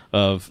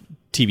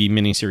TV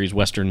miniseries,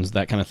 westerns,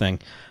 that kind of thing.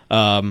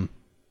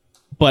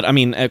 But I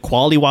mean,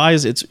 quality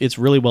wise, it's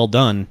really well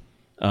done.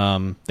 They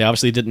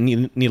obviously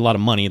didn't need a lot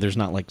of money. There's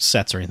not like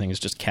sets or anything. It's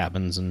just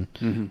cabins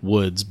and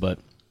woods. But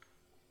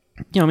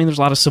you know, I mean, there's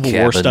a lot of Civil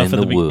War Cabin stuff in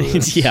the beginning.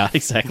 woods. Yeah,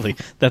 exactly.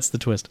 That's the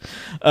twist.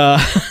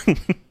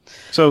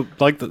 So,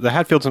 like, the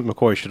Hatfields and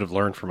McCoy should have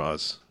learned from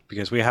us,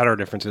 because we had our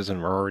differences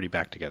and we're already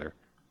back together.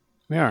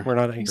 We are. We're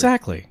not angry.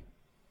 Exactly.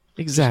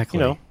 You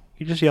know,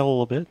 you just yell a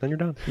little bit, then you're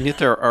done. And yet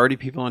there are already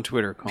people on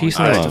Twitter calling Peace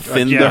us and to love.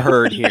 thin Yeah. the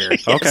herd here.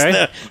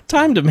 Okay.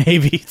 Time to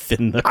maybe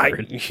thin the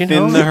herd.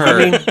 Thin the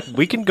herd. I mean,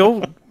 we can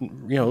go,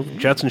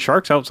 Jets and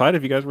Sharks outside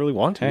if you guys really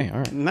want to. Hey, all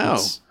right. No.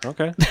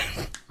 Okay.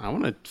 I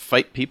want to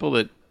fight people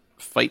that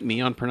fight me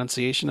on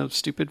pronunciation of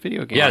stupid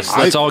video games. Yes,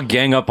 let's all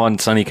gang up on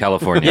sunny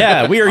California.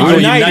 Yeah, we are Oh,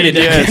 united united,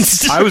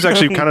 against I was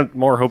actually kind of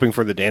more hoping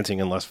for the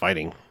dancing and less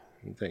fighting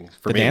things.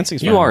 For the me.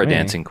 dancing's You fine are a with me.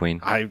 dancing queen.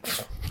 I'm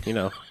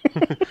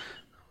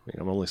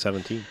only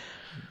 17.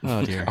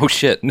 Oh dear. Oh,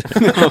 shit.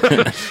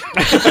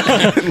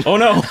 Oh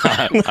no.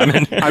 I'm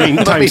in. I mean,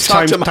 Let me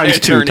talk to my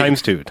attorney.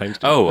 times two.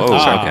 Oh,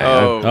 okay.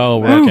 Oh,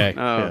 we're okay.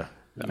 Yeah.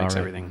 That makes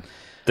everything.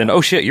 Then,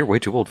 oh, shit, you're way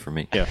too old for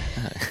me. Yeah.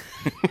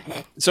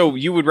 So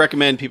you would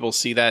recommend people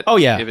see that? Oh,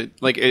 yeah. If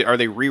are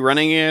they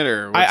rerunning it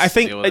or? What's I the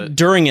think deal with it?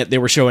 during it they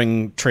were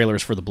showing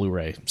trailers for the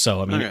Blu-ray,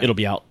 so I mean Okay. it'll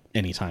be out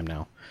anytime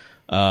now.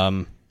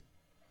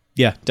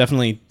 Yeah,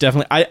 definitely.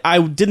 I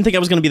didn't think I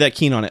was going to be that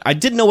keen on it. I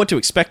didn't know what to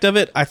expect of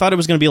it. I thought it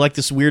was going to be like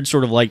this weird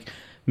sort of like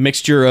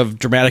mixture of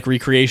dramatic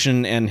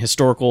recreation and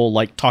historical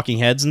like talking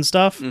heads and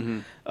stuff.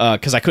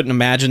 Because I couldn't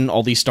imagine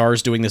all these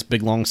stars doing this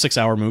big long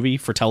 6-hour movie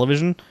for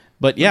television.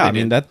 But yeah, I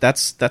mean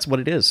that's what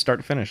it is, start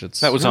to finish. It's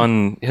That was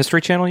on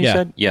History Channel, you Yeah.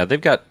 said? Yeah, they've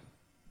got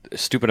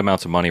stupid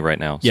amounts of money right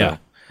now. So yeah.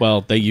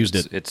 Well, they used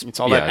it. It's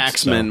all that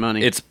Axemen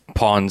money. It's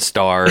Pawn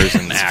Stars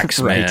and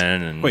Axemen. right.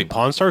 And Wait,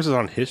 Pawn Stars is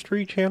on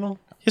History Channel?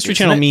 History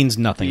Channel means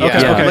nothing. yeah.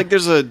 Okay. Like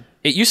there's a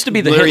it used to be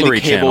the literally Hillary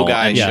the cable Channel.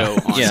 guy and- Yeah. show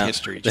on Yeah.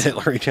 History. The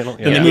Hillary Channel?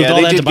 And they Yeah. moved all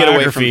they that did to get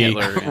away from biography,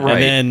 Hitler, yeah.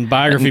 and then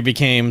biography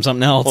became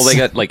something else. Well, they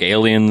got like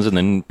aliens and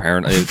then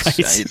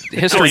History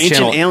Ancient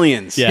Channel.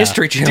 aliens. Yeah.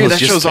 History Channel. Dude, is that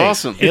just show's fake.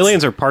 awesome.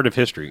 Aliens are part of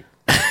history.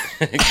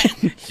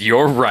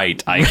 You're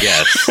right, I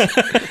guess.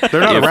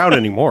 They're not around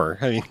anymore.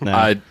 I mean,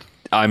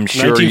 I'm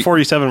sure.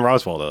 1947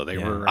 Roswell, though. They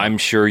were around. I'm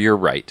sure you're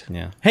right.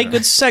 Yeah. Hey,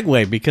 good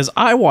segue because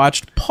I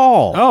watched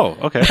Paul. Oh,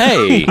 okay.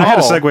 Hey, I had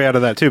a Paul. segue out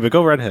of that, too, but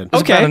go right ahead.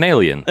 It's Okay. about an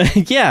alien.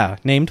 Yeah,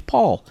 named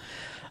Paul.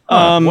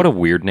 What a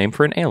weird name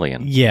for an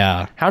alien.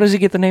 Yeah. How does he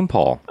get the name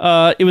Paul?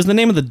 It was the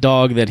name of the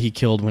dog that he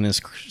killed when his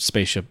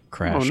spaceship Oh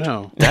crashed.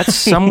 no. That's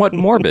somewhat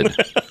morbid.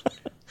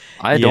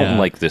 I Yeah. don't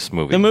like this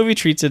movie. The movie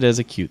treats it as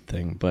a cute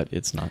thing, but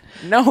it's not.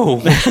 No,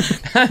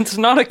 that's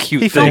not a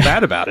cute He thing. felt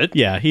bad about it.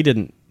 Yeah, he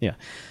didn't. Yeah.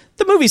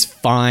 The movie's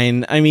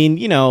fine. I mean,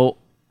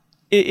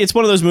 it's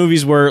one of those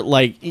movies where,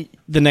 like,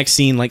 the next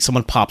scene, like,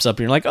 someone pops up and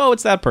you're like, oh,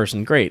 it's that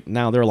person. Great.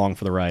 Now they're along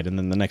for the ride. And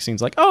then the next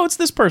scene's like, oh, it's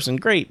this person.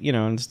 Great.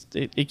 And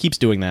it keeps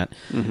doing that.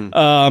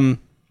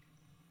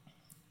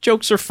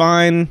 Jokes are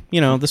fine.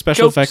 The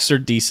special effects are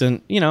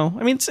decent. I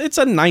mean, it's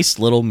a nice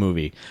little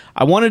movie.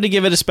 I wanted to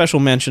give it a special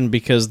mention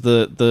because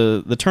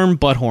the term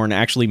butthorn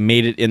actually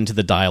made it into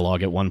the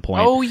dialogue at one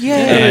point. Oh,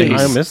 yeah.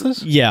 I missed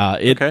this? Yeah,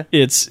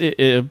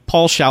 Okay.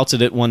 Paul shouts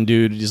it at one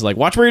dude. He's like,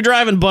 "Watch where you're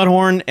driving,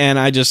 butthorn!" And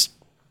I just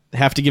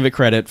have to give it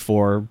credit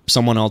for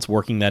someone else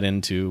working that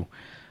into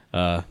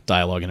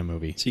dialogue in a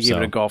movie. So you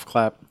gave it a golf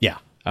clap. Yeah,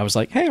 I was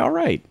like, "Hey, all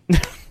right."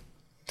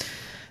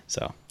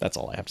 So that's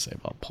all I have to say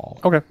about Paul.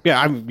 Okay.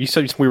 Yeah, you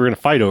said we were going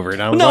to fight over it.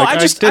 And I was No, like, I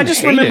just didn't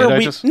hate remember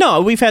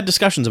it. we've had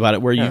discussions about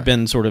it where you've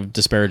been sort of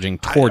disparaging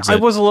towards I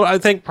it. was a little. I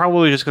think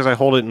probably just because I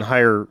hold it in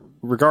higher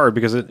regard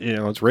because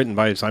it's written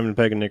by Simon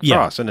Pegg and Nick Yeah.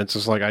 Frost, and it's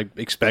just like I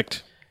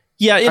expect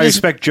I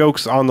expect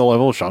jokes on the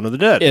level of Shaun of the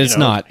Dead. It's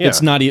not. Yeah.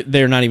 It's not.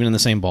 They're not even in the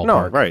same ballpark.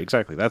 No, right,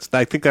 exactly.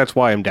 I think that's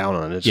why I'm down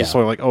on it. It's just Yeah.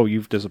 sort of like, oh,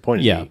 you've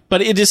disappointed Yeah, me.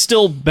 but it is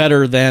still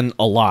better than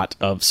a lot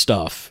of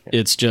stuff.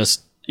 It's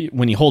just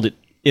when you hold it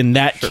in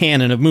that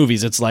canon of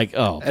movies, it's like,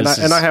 oh, And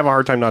I have a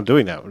hard time not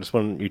doing that. Just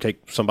when you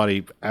take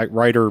somebody,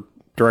 writer,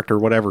 director,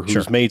 whatever,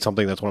 who's made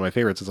something that's one of my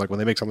favorites, it's like when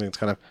they make something that's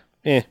kind of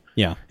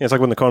yeah, It's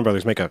like when the Coen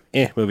brothers make a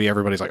movie,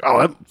 everybody's like,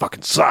 oh, that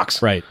fucking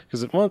sucks. Right.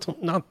 Because it's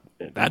not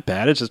that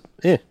bad. It's just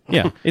yeah.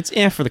 It's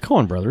for the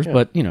Coen brothers,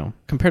 but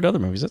compared to other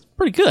movies, that's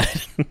pretty good.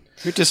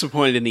 You're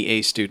disappointed in the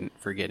A student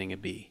for getting a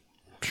B.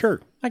 Sure.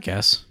 I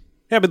guess.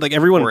 Yeah, but like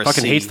everyone Or a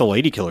fucking C. hates the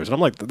Lady Killers. And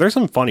I'm like, there's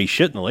some funny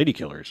shit in the Lady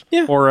Killers.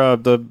 Yeah. Or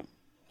the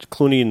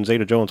Clooney and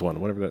Zeta Jones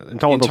one, whatever the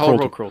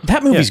Intolerable Cruelty.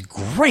 That movie's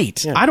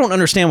great. I don't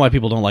understand why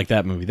people don't like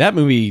that movie. That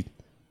movie,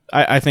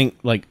 I think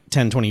like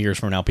 10, 20 years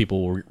from now,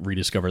 people will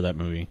rediscover that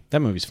movie.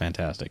 That movie's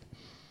fantastic.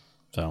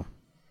 So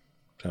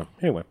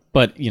anyway.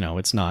 but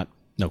it's not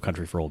No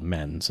Country for Old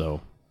Men.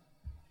 So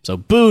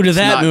boo to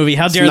that Not- movie.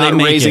 How it's dare they not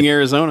make Raising it?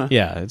 Arizona.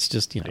 Yeah, it's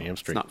just Damn It's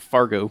straight. not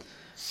Fargo.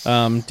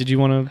 Did you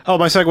want to? Oh,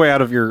 my segue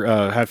out of your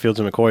Hatfields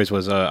and McCoys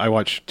was I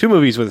watched two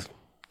movies with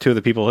two of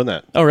the people in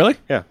that. Oh, really?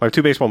 Yeah, my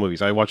two baseball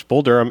movies. I watched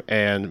Bull Durham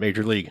and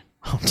Major League.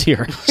 Oh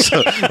dear.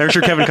 So there's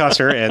your Kevin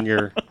Costner and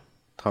your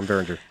Tom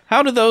Berenger.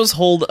 How do those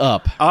hold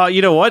up?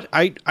 You know what?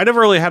 I never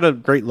really had a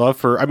great love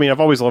for. I mean, I've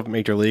always loved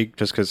Major League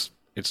just because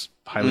it's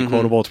highly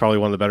quotable. It's probably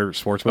one of the better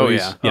sports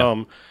movies.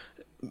 yeah.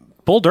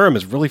 Bull Durham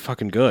is really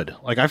fucking good.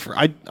 Like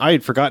I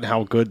had forgotten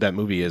how good that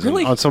movie is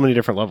Really? on so many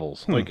different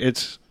levels. Like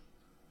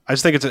I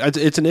just think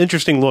it's an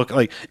interesting look.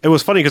 Like it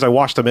was funny because I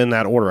watched them in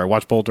that order. I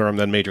watched Bull Durham,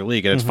 then Major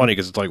League, and it's funny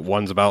because it's like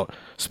one's about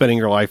spending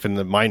your life in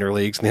the minor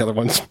leagues, and the other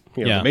one's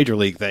the Major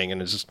League thing.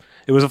 And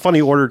it was a funny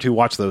order to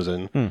watch those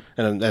in.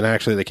 And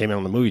actually they came out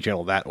on the movie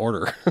channel that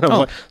order. I was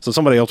like, so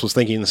somebody else was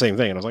thinking the same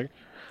thing, and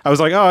I was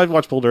like, oh, I'd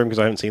watch Bull Durham because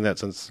I haven't seen that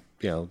since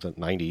the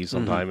 90s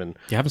sometime, and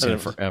You haven't seen it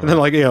and forever. And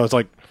then it's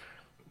like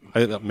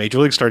Major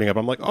League starting up.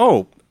 I'm like,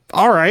 oh,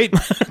 all right,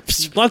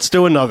 let's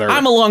do another.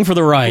 I'm along for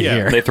the ride Yeah.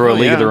 here. They throw a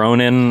League yeah. of Their Own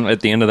in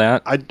at the end of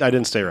that. I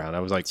didn't stay around. I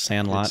was like,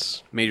 Sandlot.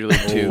 it's- Major League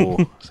 2.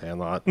 Oh,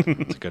 Sandlot.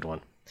 It's a good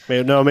one.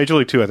 No, Major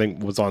League 2, I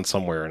think, was on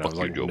somewhere, and I was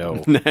like,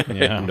 no.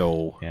 Yeah.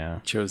 No. Yeah.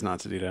 Chose not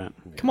to do that.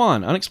 Come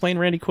on, unexplained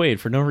Randy Quaid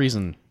for no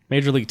reason.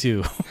 Major League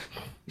 2.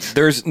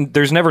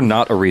 There's never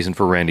not a reason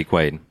for Randy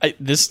Quaid,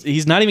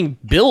 He's not even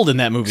billed in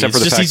that movie. Except It's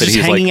for the just, fact he's that just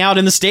he's, hanging like- out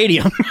in the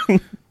stadium.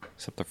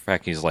 except the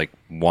fact he's like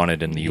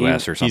wanted in the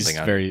U.S. or something.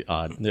 He's very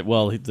odd.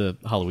 Well, the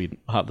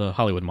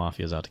Hollywood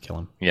Mafia is out to kill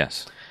him.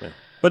 Yes.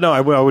 But no,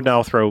 I would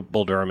now throw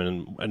Bull Durham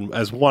in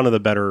as one of the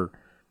better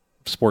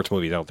sports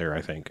movies out there,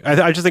 I think.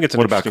 I just think it's an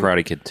What about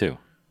interesting- Karate Kid 2?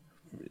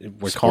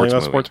 We're calling that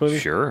a sports movie?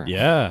 Sure.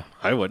 Yeah.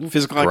 I wouldn't.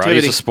 Physical Karate's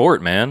activity. a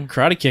sport, man.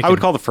 Karate Kid. I would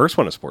call the first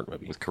one a sport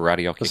movie. With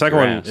karate, I'll kick The second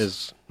your one ass.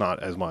 is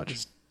not as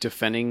much.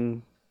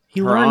 Defending he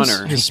her learns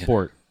honor. his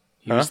sport.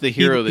 He was the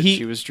hero that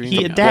she was dreaming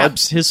He of.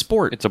 adapts his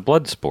sport. It's a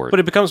blood sport.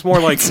 But it becomes more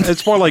like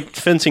it's more like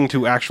fencing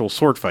to actual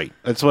sword fight.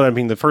 That's what I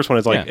mean. The first one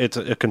is like Yeah. it's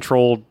a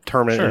controlled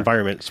tournament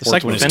environment. The Sports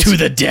second one is movie.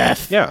 to the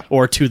death. Yeah.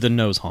 Or to the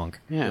nose honk.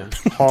 Yeah.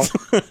 Honk.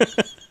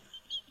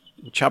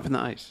 Chopping the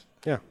ice.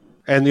 Yeah.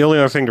 And the only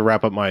other thing to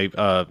wrap up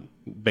my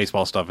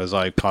baseball stuff is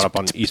I caught up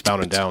on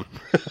Eastbound and Down.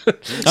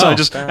 So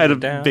I had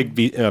a big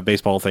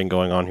baseball thing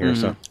going on here.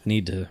 So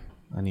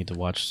I need to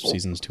watch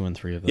seasons 2 and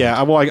 3 of that.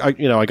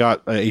 yeah, I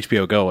got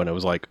HBO Go and it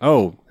was like,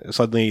 oh,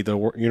 suddenly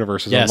the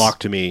universe is Yes.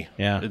 unlocked to me.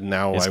 Yeah. And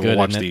now It's I good, will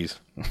watch isn't it? these.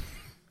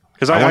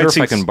 Because I wonder I'd if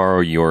seen I can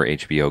borrow your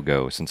HBO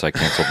Go since I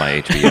canceled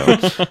my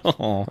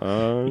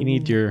HBO. You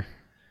need your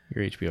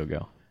HBO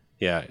Go.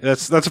 Yeah,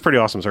 that's a pretty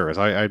awesome service.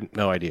 I had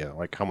no idea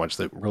like how much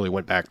that really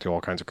went back to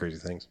all kinds of crazy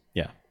things.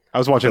 Yeah. I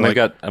was watching And like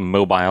they've got a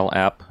mobile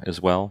app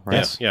as well,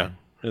 right? yeah.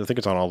 I think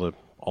it's on all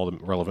the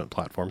relevant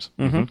platforms.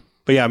 Mm-hmm.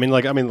 But yeah, I mean,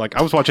 like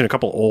I was watching a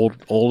couple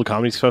old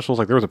comedy specials.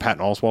 Like there was a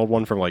Patton Oswalt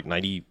one from like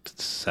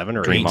 97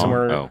 or Dream 8 On?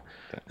 somewhere. Oh.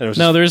 And it was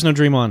No, just, there is no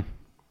Dream On.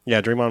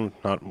 yeah, Dream On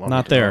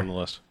Not there. on the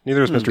list.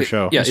 Neither is Mr.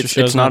 Show. Yeah, Mr. it's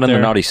Show's not not in there.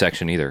 the naughty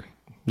section either.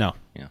 No.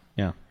 Yeah.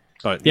 Yeah.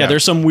 But Yeah,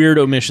 there's some weird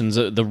omissions.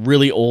 The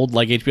really old,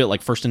 like HBO,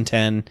 like First and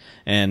 10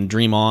 and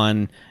Dream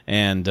On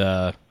and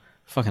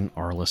fucking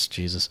Arliss,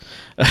 Jesus.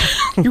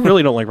 You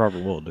really don't like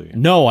Robert Wool, do you?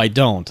 No, I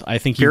don't. I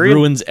think he Period?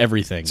 ruins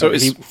everything. So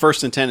is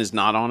First and 10 is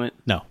not on it?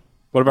 no.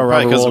 What about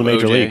Probably Robert 'cause Wool in of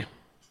Major OJ. League?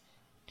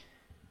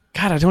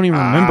 God, I don't even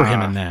remember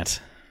him in that.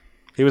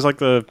 He was like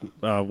the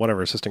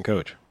whatever assistant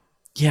coach.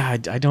 Yeah, I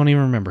don't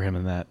even remember him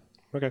in that.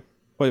 Okay.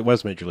 Well, it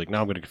was Major League. Now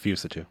I'm going to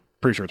confuse the two.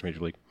 Pretty sure it's Major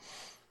League.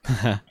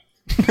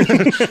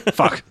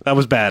 Fuck, that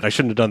was bad. I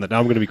shouldn't have done that. Now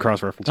I'm going to be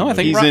cross-referencing. No, I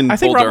think He's in I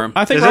think Bull Durham.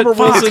 I think Is it? Robert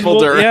Fuck, Wilson in Bull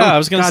Bull Durham. Yeah, I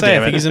was going to God say I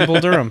damn think it. he's in Bull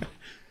Durham.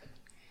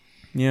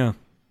 Yeah.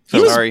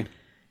 Sorry.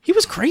 He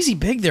was crazy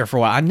big there for a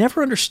while. I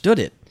never understood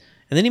it.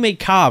 And then he made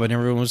Cobb and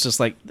everyone was just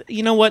like,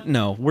 "You know what?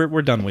 No,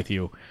 we're done with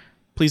you.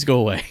 Please go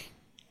away."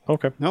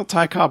 Okay. No,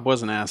 Ty Cobb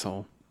was an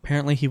asshole.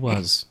 Apparently he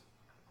was.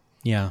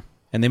 Yeah.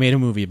 And they made a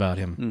movie about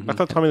him. I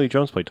thought Tommy Lee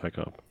Jones played Ty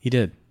Cobb. He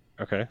did.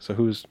 Okay, so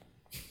who's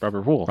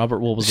Robert Wool? Robert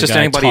Wool was It's the just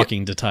guy anybody-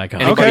 talking to Ty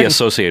Cobb. Anybody Okay.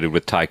 associated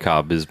with Ty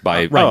Cobb is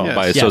by Right.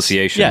 by Yes.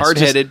 association. Yes.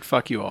 Hard-headed,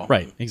 fuck you all.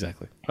 Right,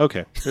 exactly.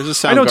 Okay.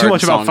 There's a I know too Soundgarden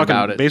much about song fucking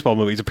about it. baseball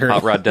movies,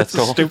 apparently. Hot Rod Death This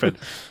is Skull? stupid.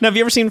 Now, have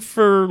you ever seen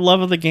For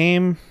Love of the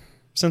Game,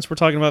 since we're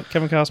talking about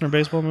Kevin Costner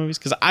baseball movies?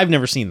 Because I've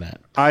never seen that.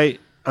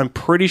 I'm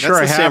pretty sure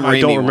That's I the have. Sam I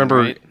don't Raimi one, remember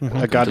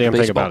right? a goddamn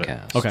thing about it.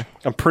 Cast. Okay,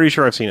 I'm pretty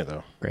sure I've seen it,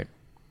 though. great.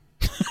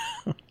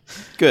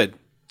 Good.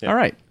 All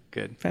right,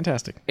 Good.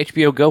 fantastic.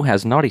 HBO Go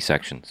has naughty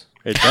sections.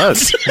 It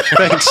does.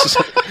 Thanks.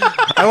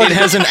 It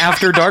has an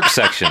After Dark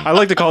section. I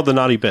like to call it the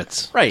naughty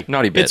bits. Right,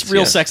 Naughty Bits, It's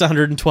Real yes. Sex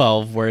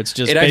 112, where it's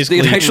just It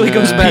basically actually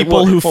goes back.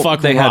 people who what,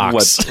 fuck they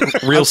rocks. had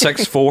what Real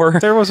Sex 4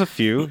 There was a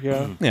few,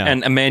 yeah. Yeah,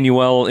 and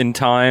Emmanuel in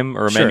Time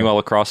or Sure. Emmanuel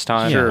Across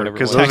Time. Yeah, or whatever. it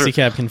 'cause was. those Taxi are-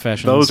 Cab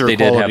Confessions. Those are They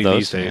did quality have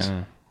these those, days.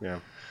 yeah. Yeah.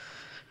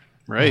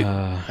 Right.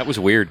 That was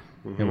weird.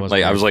 It was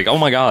Like I was like, oh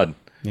my god,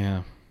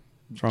 yeah.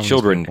 What's wrong with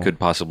children these people? could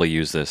possibly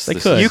use this. They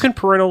This could. is- You can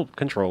parental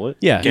control it.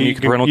 Yeah. Can you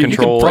parental you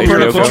control can HBO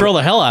parental Go? control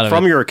the hell out of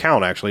from it. your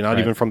account, actually, not Right.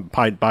 even from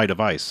by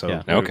device. So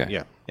Yeah. Okay.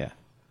 Yeah. Yeah.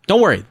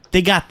 Don't worry,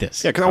 they got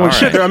this. Yeah, because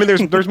shit, I mean,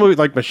 there's movies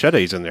like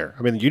Machetes in there.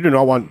 I mean, you do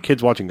not want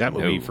kids watching that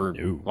movie No. for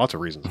lots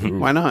of reasons.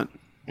 Why not?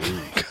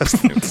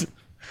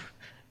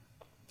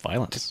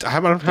 Violence.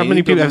 How many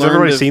need people to has learn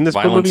everybody to- seen this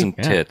Violence movie?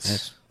 and Yeah, tits.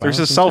 it's There's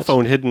a violence cell and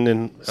phone hidden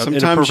in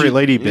Sometimes inappropriate you-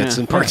 lady bits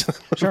yeah. and parts.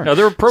 Sure. No,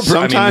 they're appropriate.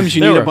 Sometimes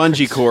you they need were- a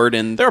bungee cord,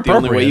 and they're the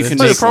only way you appropriate. can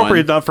It's make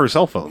appropriate one. enough for a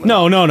cell phone.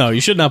 No. You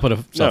should not put a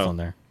cell No. phone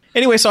there.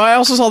 Anyway, so I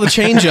also saw the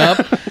change up.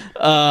 Is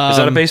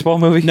that a baseball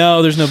movie?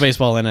 No, there's no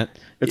baseball in it.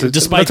 It's a-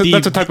 despite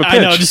that's a type of I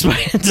know, pitch.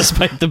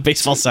 despite the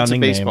baseball sounding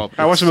Baseball. name.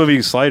 I watched the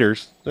movie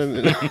Sliders.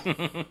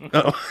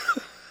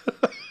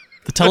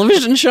 The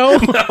television show?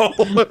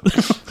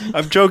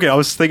 I'm joking. I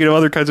was thinking of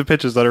other kinds of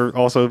pitches that are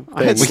also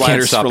I had things. We can't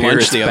sliders stop for here.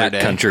 lunch It's the other Bat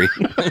day. Country.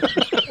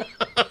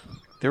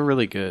 They're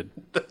really good.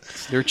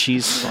 They're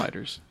cheese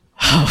sliders.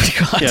 Oh my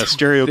god. Yeah,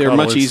 Stereo They're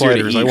O'Connell much and easier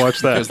Sliders. to eat I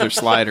watched that. because they're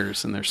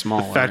sliders and they're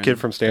smaller. Fat Kid and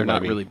from Stand They're By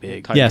not Me. really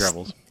big. Time Yes.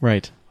 travels.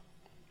 Right.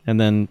 And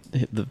then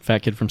the fat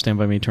kid from Stand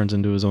By Me turns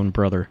into his own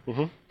brother.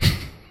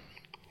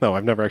 No,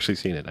 I've never actually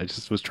seen it. I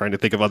just was trying to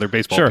think of other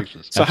baseball Sure.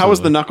 pictures. So how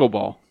was the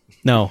knuckleball?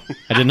 No,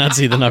 I did not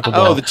see the knuckleball.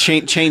 Oh, the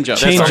change up.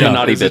 Change That's up. the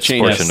naughty Is the bits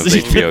change portion up. of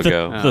HBO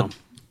Go. Oh.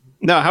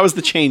 No, how was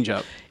the change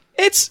up?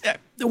 It's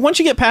once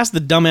you get past the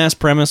dumbass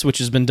premise, which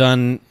has been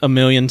done a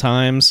million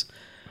times,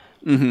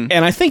 and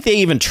I think they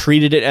even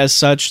treated it as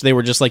such. They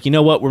were just like, you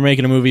know what, we're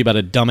making a movie about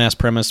a dumbass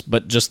premise,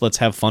 but just let's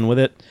have fun with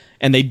it,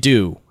 and they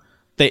do.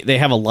 They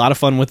have a lot of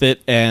fun with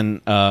it,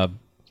 and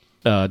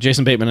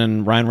Jason Bateman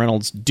and Ryan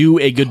Reynolds do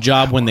a good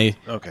job when they.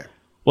 Okay.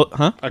 What?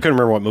 Huh? I couldn't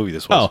remember what movie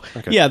this was. Oh,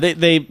 Okay. yeah.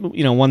 They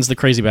one's the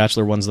crazy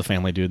bachelor, one's the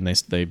family dude, and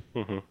they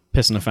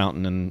piss in a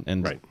fountain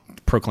and Right.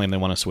 proclaim they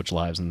want to switch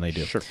lives, and they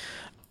do. Sure.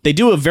 They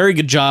do a very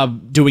good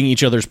job doing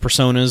each other's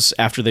personas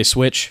after they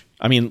switch.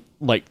 I mean,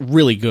 like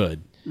really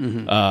good,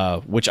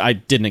 which I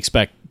didn't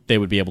expect they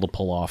would be able to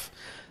pull off.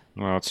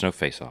 Well, it's no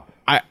face off.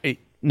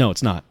 No,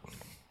 it's not.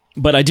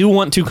 But I do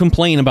want to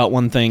complain about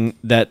one thing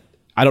that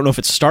I don't know if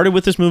it started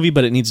with this movie,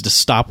 but it needs to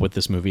stop with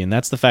this movie, and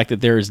that's the fact that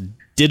there is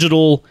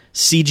digital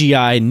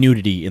CGI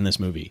nudity in this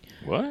movie.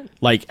 What?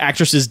 Like,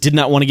 actresses did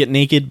not want to get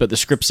naked, but the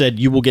script said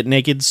you will get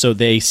naked, so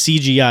they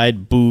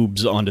CGI'd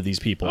boobs onto these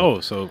people. Oh,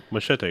 so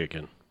Machete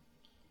again.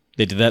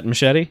 They did that in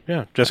Machete?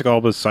 Yeah, Jessica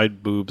Alba's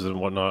side boobs and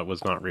whatnot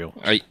was not real.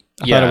 I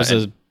thought it was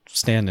a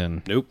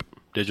stand-in. Nope,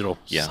 digital.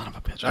 Yeah. Son of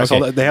a bitch. I saw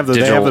Okay. that they have the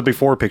Digital.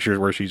 before pictures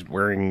where she's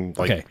wearing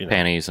like Okay.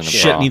 panties and a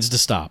Shit bra. needs to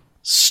stop.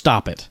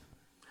 Stop it.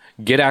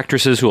 Get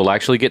actresses who will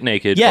actually get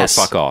naked Yes.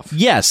 or fuck off.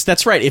 Yes,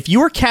 that's right. If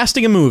you are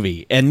casting a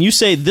movie and you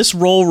say this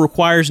role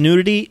requires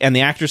nudity and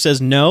the actor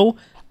says no,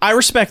 I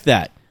respect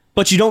that.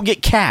 But you don't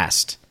get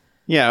cast.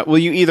 Yeah, well,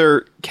 you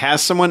either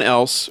cast someone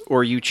else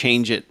or you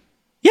change it,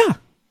 Yeah,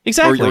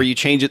 exactly. or you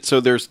change it so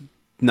there's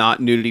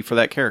not nudity for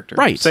that character.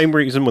 right. Same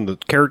reason when the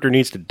character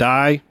needs to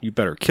die, you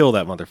better kill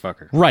that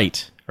motherfucker.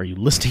 Right. Are you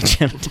listening,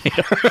 Channing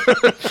Tatum?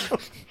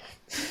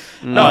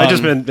 No, I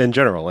just meant in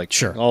general. Like,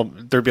 Sure.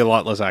 there'd be a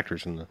lot less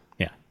actors in the.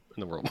 Yeah.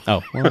 in the world.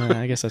 Oh, well,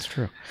 I guess that's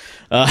true.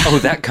 Oh,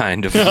 that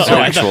kind of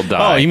I actual thought-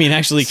 die. Oh, you mean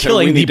actually So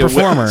killing we the need to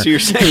performer? so you're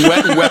saying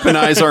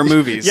weaponize our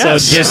movies?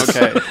 Yes. So just,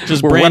 Okay.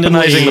 just We're Brandon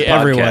weaponizing Lee, the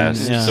everyone.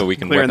 podcast Yeah. so we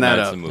can Clearing that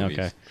weaponize up. the movies.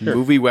 Okay.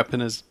 Movie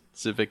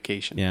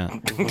weaponizification. Yeah,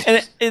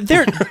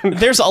 and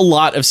there's a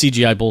lot of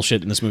CGI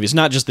bullshit in this movie. It's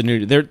not just the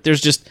nudity.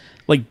 There's just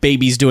like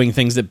babies doing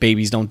things that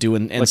babies don't do,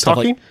 and Like stuff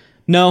talking? like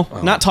no,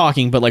 not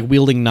talking, but like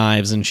wielding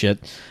knives and shit.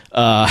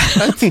 What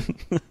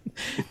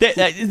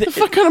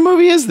kind of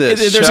movie is this?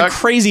 There's Chuck? a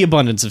crazy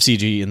abundance of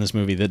CG in this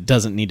movie that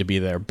doesn't need to be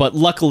there, but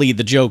luckily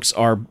the jokes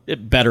are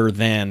better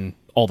than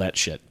all that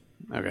shit,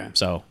 Okay.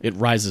 so it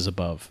rises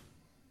above,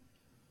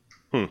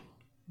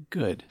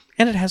 Good.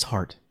 and it has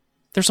heart.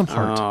 There's some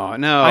heart. Oh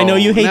no! I know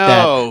you hate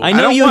that. I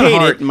know don't you want hate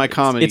heart it. in my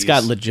comedies. It's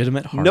got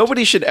legitimate heart.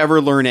 Nobody should ever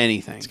learn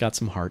anything. It's got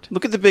some heart.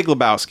 Look at the Big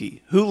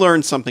Lebowski. Who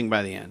learned something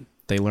by the end?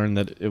 They learned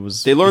that it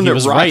was. They learned he that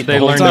was right- right. they the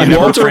whole learned time. that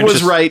Walter French was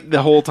is- right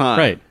the whole time.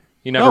 Right.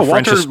 You never No,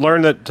 Walter French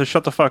learned that to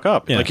shut the fuck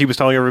up, Yeah. like he was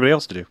telling everybody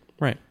else to do.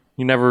 Right.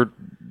 you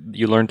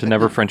learn to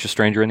never French a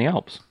stranger in the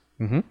Alps.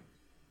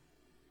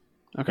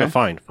 Okay. Oh,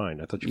 fine. I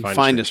thought You you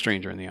find a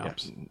stranger in the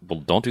Alps. Well,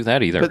 don't do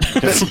that either. But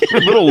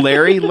little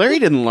Larry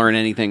didn't learn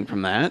anything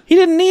from that. He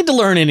didn't need to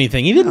learn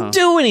anything. He didn't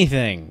do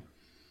anything.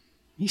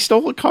 He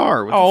stole a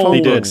car with Oh, the phone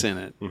he did. books in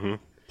it. Mm-hmm.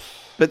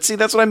 But see,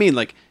 that's what I mean.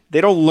 Like,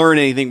 they don't learn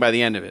anything by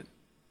the end of it.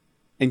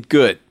 And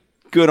good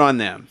on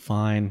them.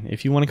 Fine.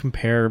 If you want to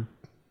compare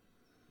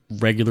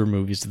regular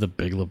movies to The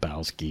Big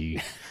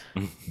Lebowski,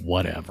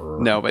 whatever.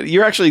 No, but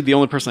you're actually the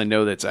only person I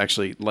know that's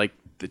actually like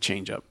the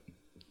change up.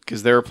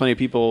 Because there are plenty of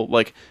people,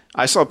 like,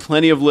 I saw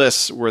plenty of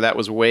lists where that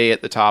was way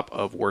at the top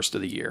of worst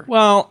of the year.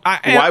 Well,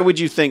 Why would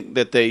you think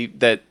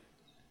that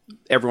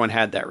everyone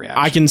had that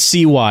reaction? I can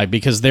see why,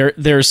 because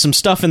there's some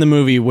stuff in the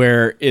movie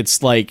where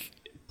it's like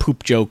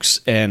poop jokes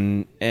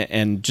and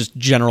just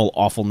general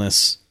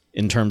awfulness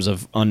in terms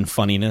of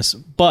unfunniness.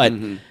 But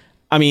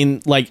I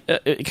mean, like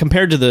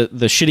compared to the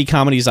shitty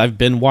comedies I've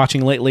been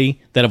watching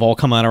lately that have all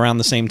come out around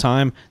the same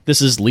time,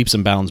 this is leaps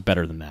and bounds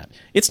better than that.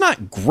 It's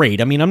not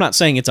great. I mean, I'm not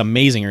saying it's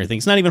amazing or anything.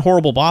 It's not even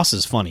Horrible Boss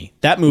is funny.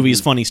 That movie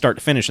is funny start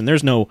to finish, and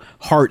there's no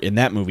heart in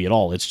that movie at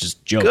all. It's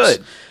just jokes.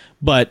 Good.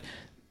 But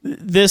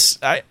this,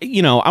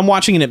 I'm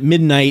watching it at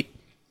midnight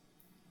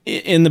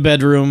in the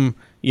bedroom.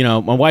 You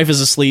know, my wife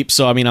is asleep,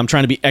 so I mean, I'm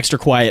trying to be extra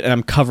quiet, and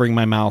I'm covering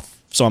my mouth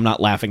so I'm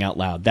not laughing out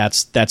loud.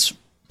 That's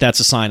a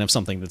sign of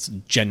something that's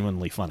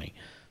genuinely funny.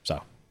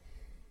 So,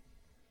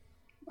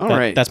 All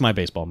right. that's my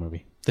baseball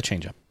movie, The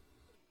Change Up.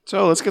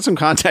 So let's get some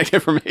contact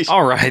information.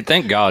 All right,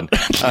 thank God.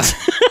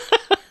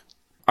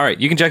 All right,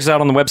 you can check us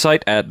out on the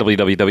website at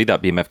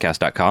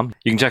www.bmfcast.com.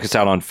 You can check us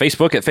out on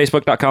Facebook at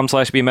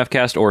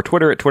facebook.com/bmfcast or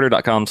Twitter at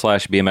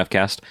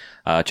twitter.com/bmfcast.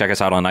 Check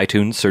us out on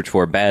iTunes, search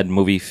for Bad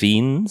Movie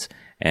Fiends,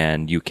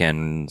 and you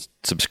can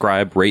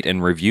subscribe, rate,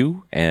 and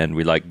review. And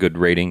we like good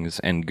ratings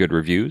and good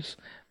reviews,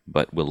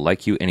 but we'll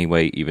like you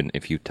anyway, even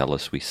if you tell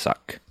us we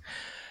suck.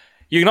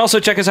 You can also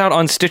check us out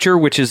on Stitcher,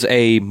 which is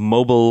a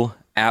mobile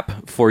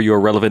app for your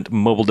relevant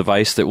mobile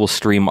device that will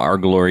stream our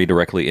glory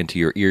directly into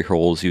your ear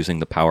holes using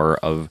the power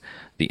of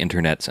the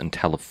internets and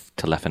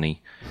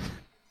telephony.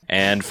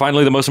 And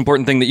finally, the most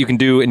important thing that you can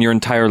do in your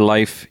entire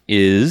life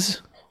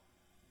is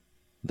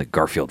the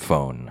Garfield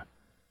phone.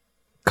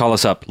 Call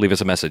us up, leave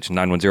us a message,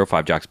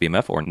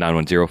 910-5JOCKS-BMF or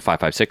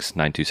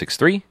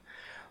 910-556-9263.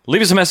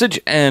 Leave us a message,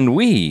 and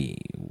we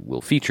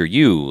will feature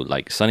you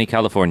like sunny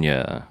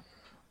California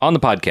on the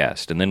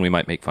podcast, and then we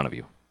might make fun of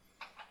you.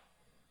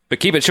 But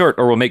keep it short,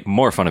 or we'll make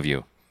more fun of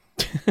you.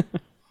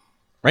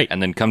 Right.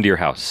 And then come to your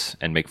house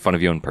and make fun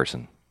of you in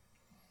person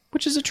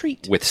Which is a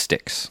treat. with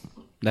sticks.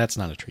 That's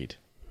not a treat.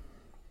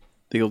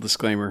 The old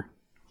disclaimer: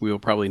 we will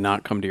probably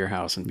not come to your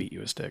house and beat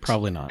you with sticks.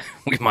 Probably not.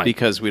 We might.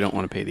 because we don't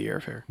want to pay the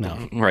airfare.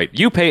 No. Right.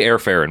 You pay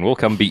airfare, and we'll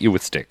come beat you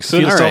with sticks.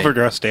 Send a All right.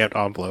 self-addressed stamped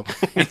envelope,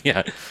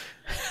 Yeah.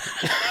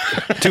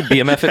 To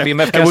BMF at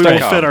BMFcast.com. and we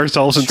will fit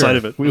ourselves inside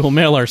of it We will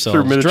mail ourselves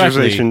through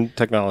directly miniaturization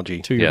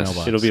technology. to your Yes.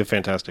 mailbox. It'll be a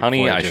fantastic.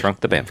 Honey, I voyage. Shrunk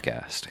the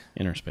Bamfcast.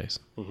 inner space.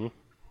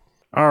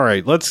 All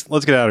right, let's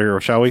get out of here,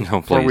 shall we?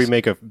 Oh, Before we please.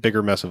 make a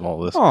bigger mess of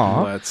all this.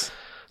 Aw. Let's.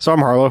 So I'm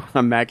Harlow.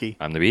 I'm Mackie.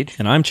 I'm the Beach,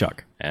 And I'm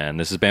Chuck. and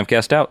this is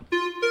Bamfcast out.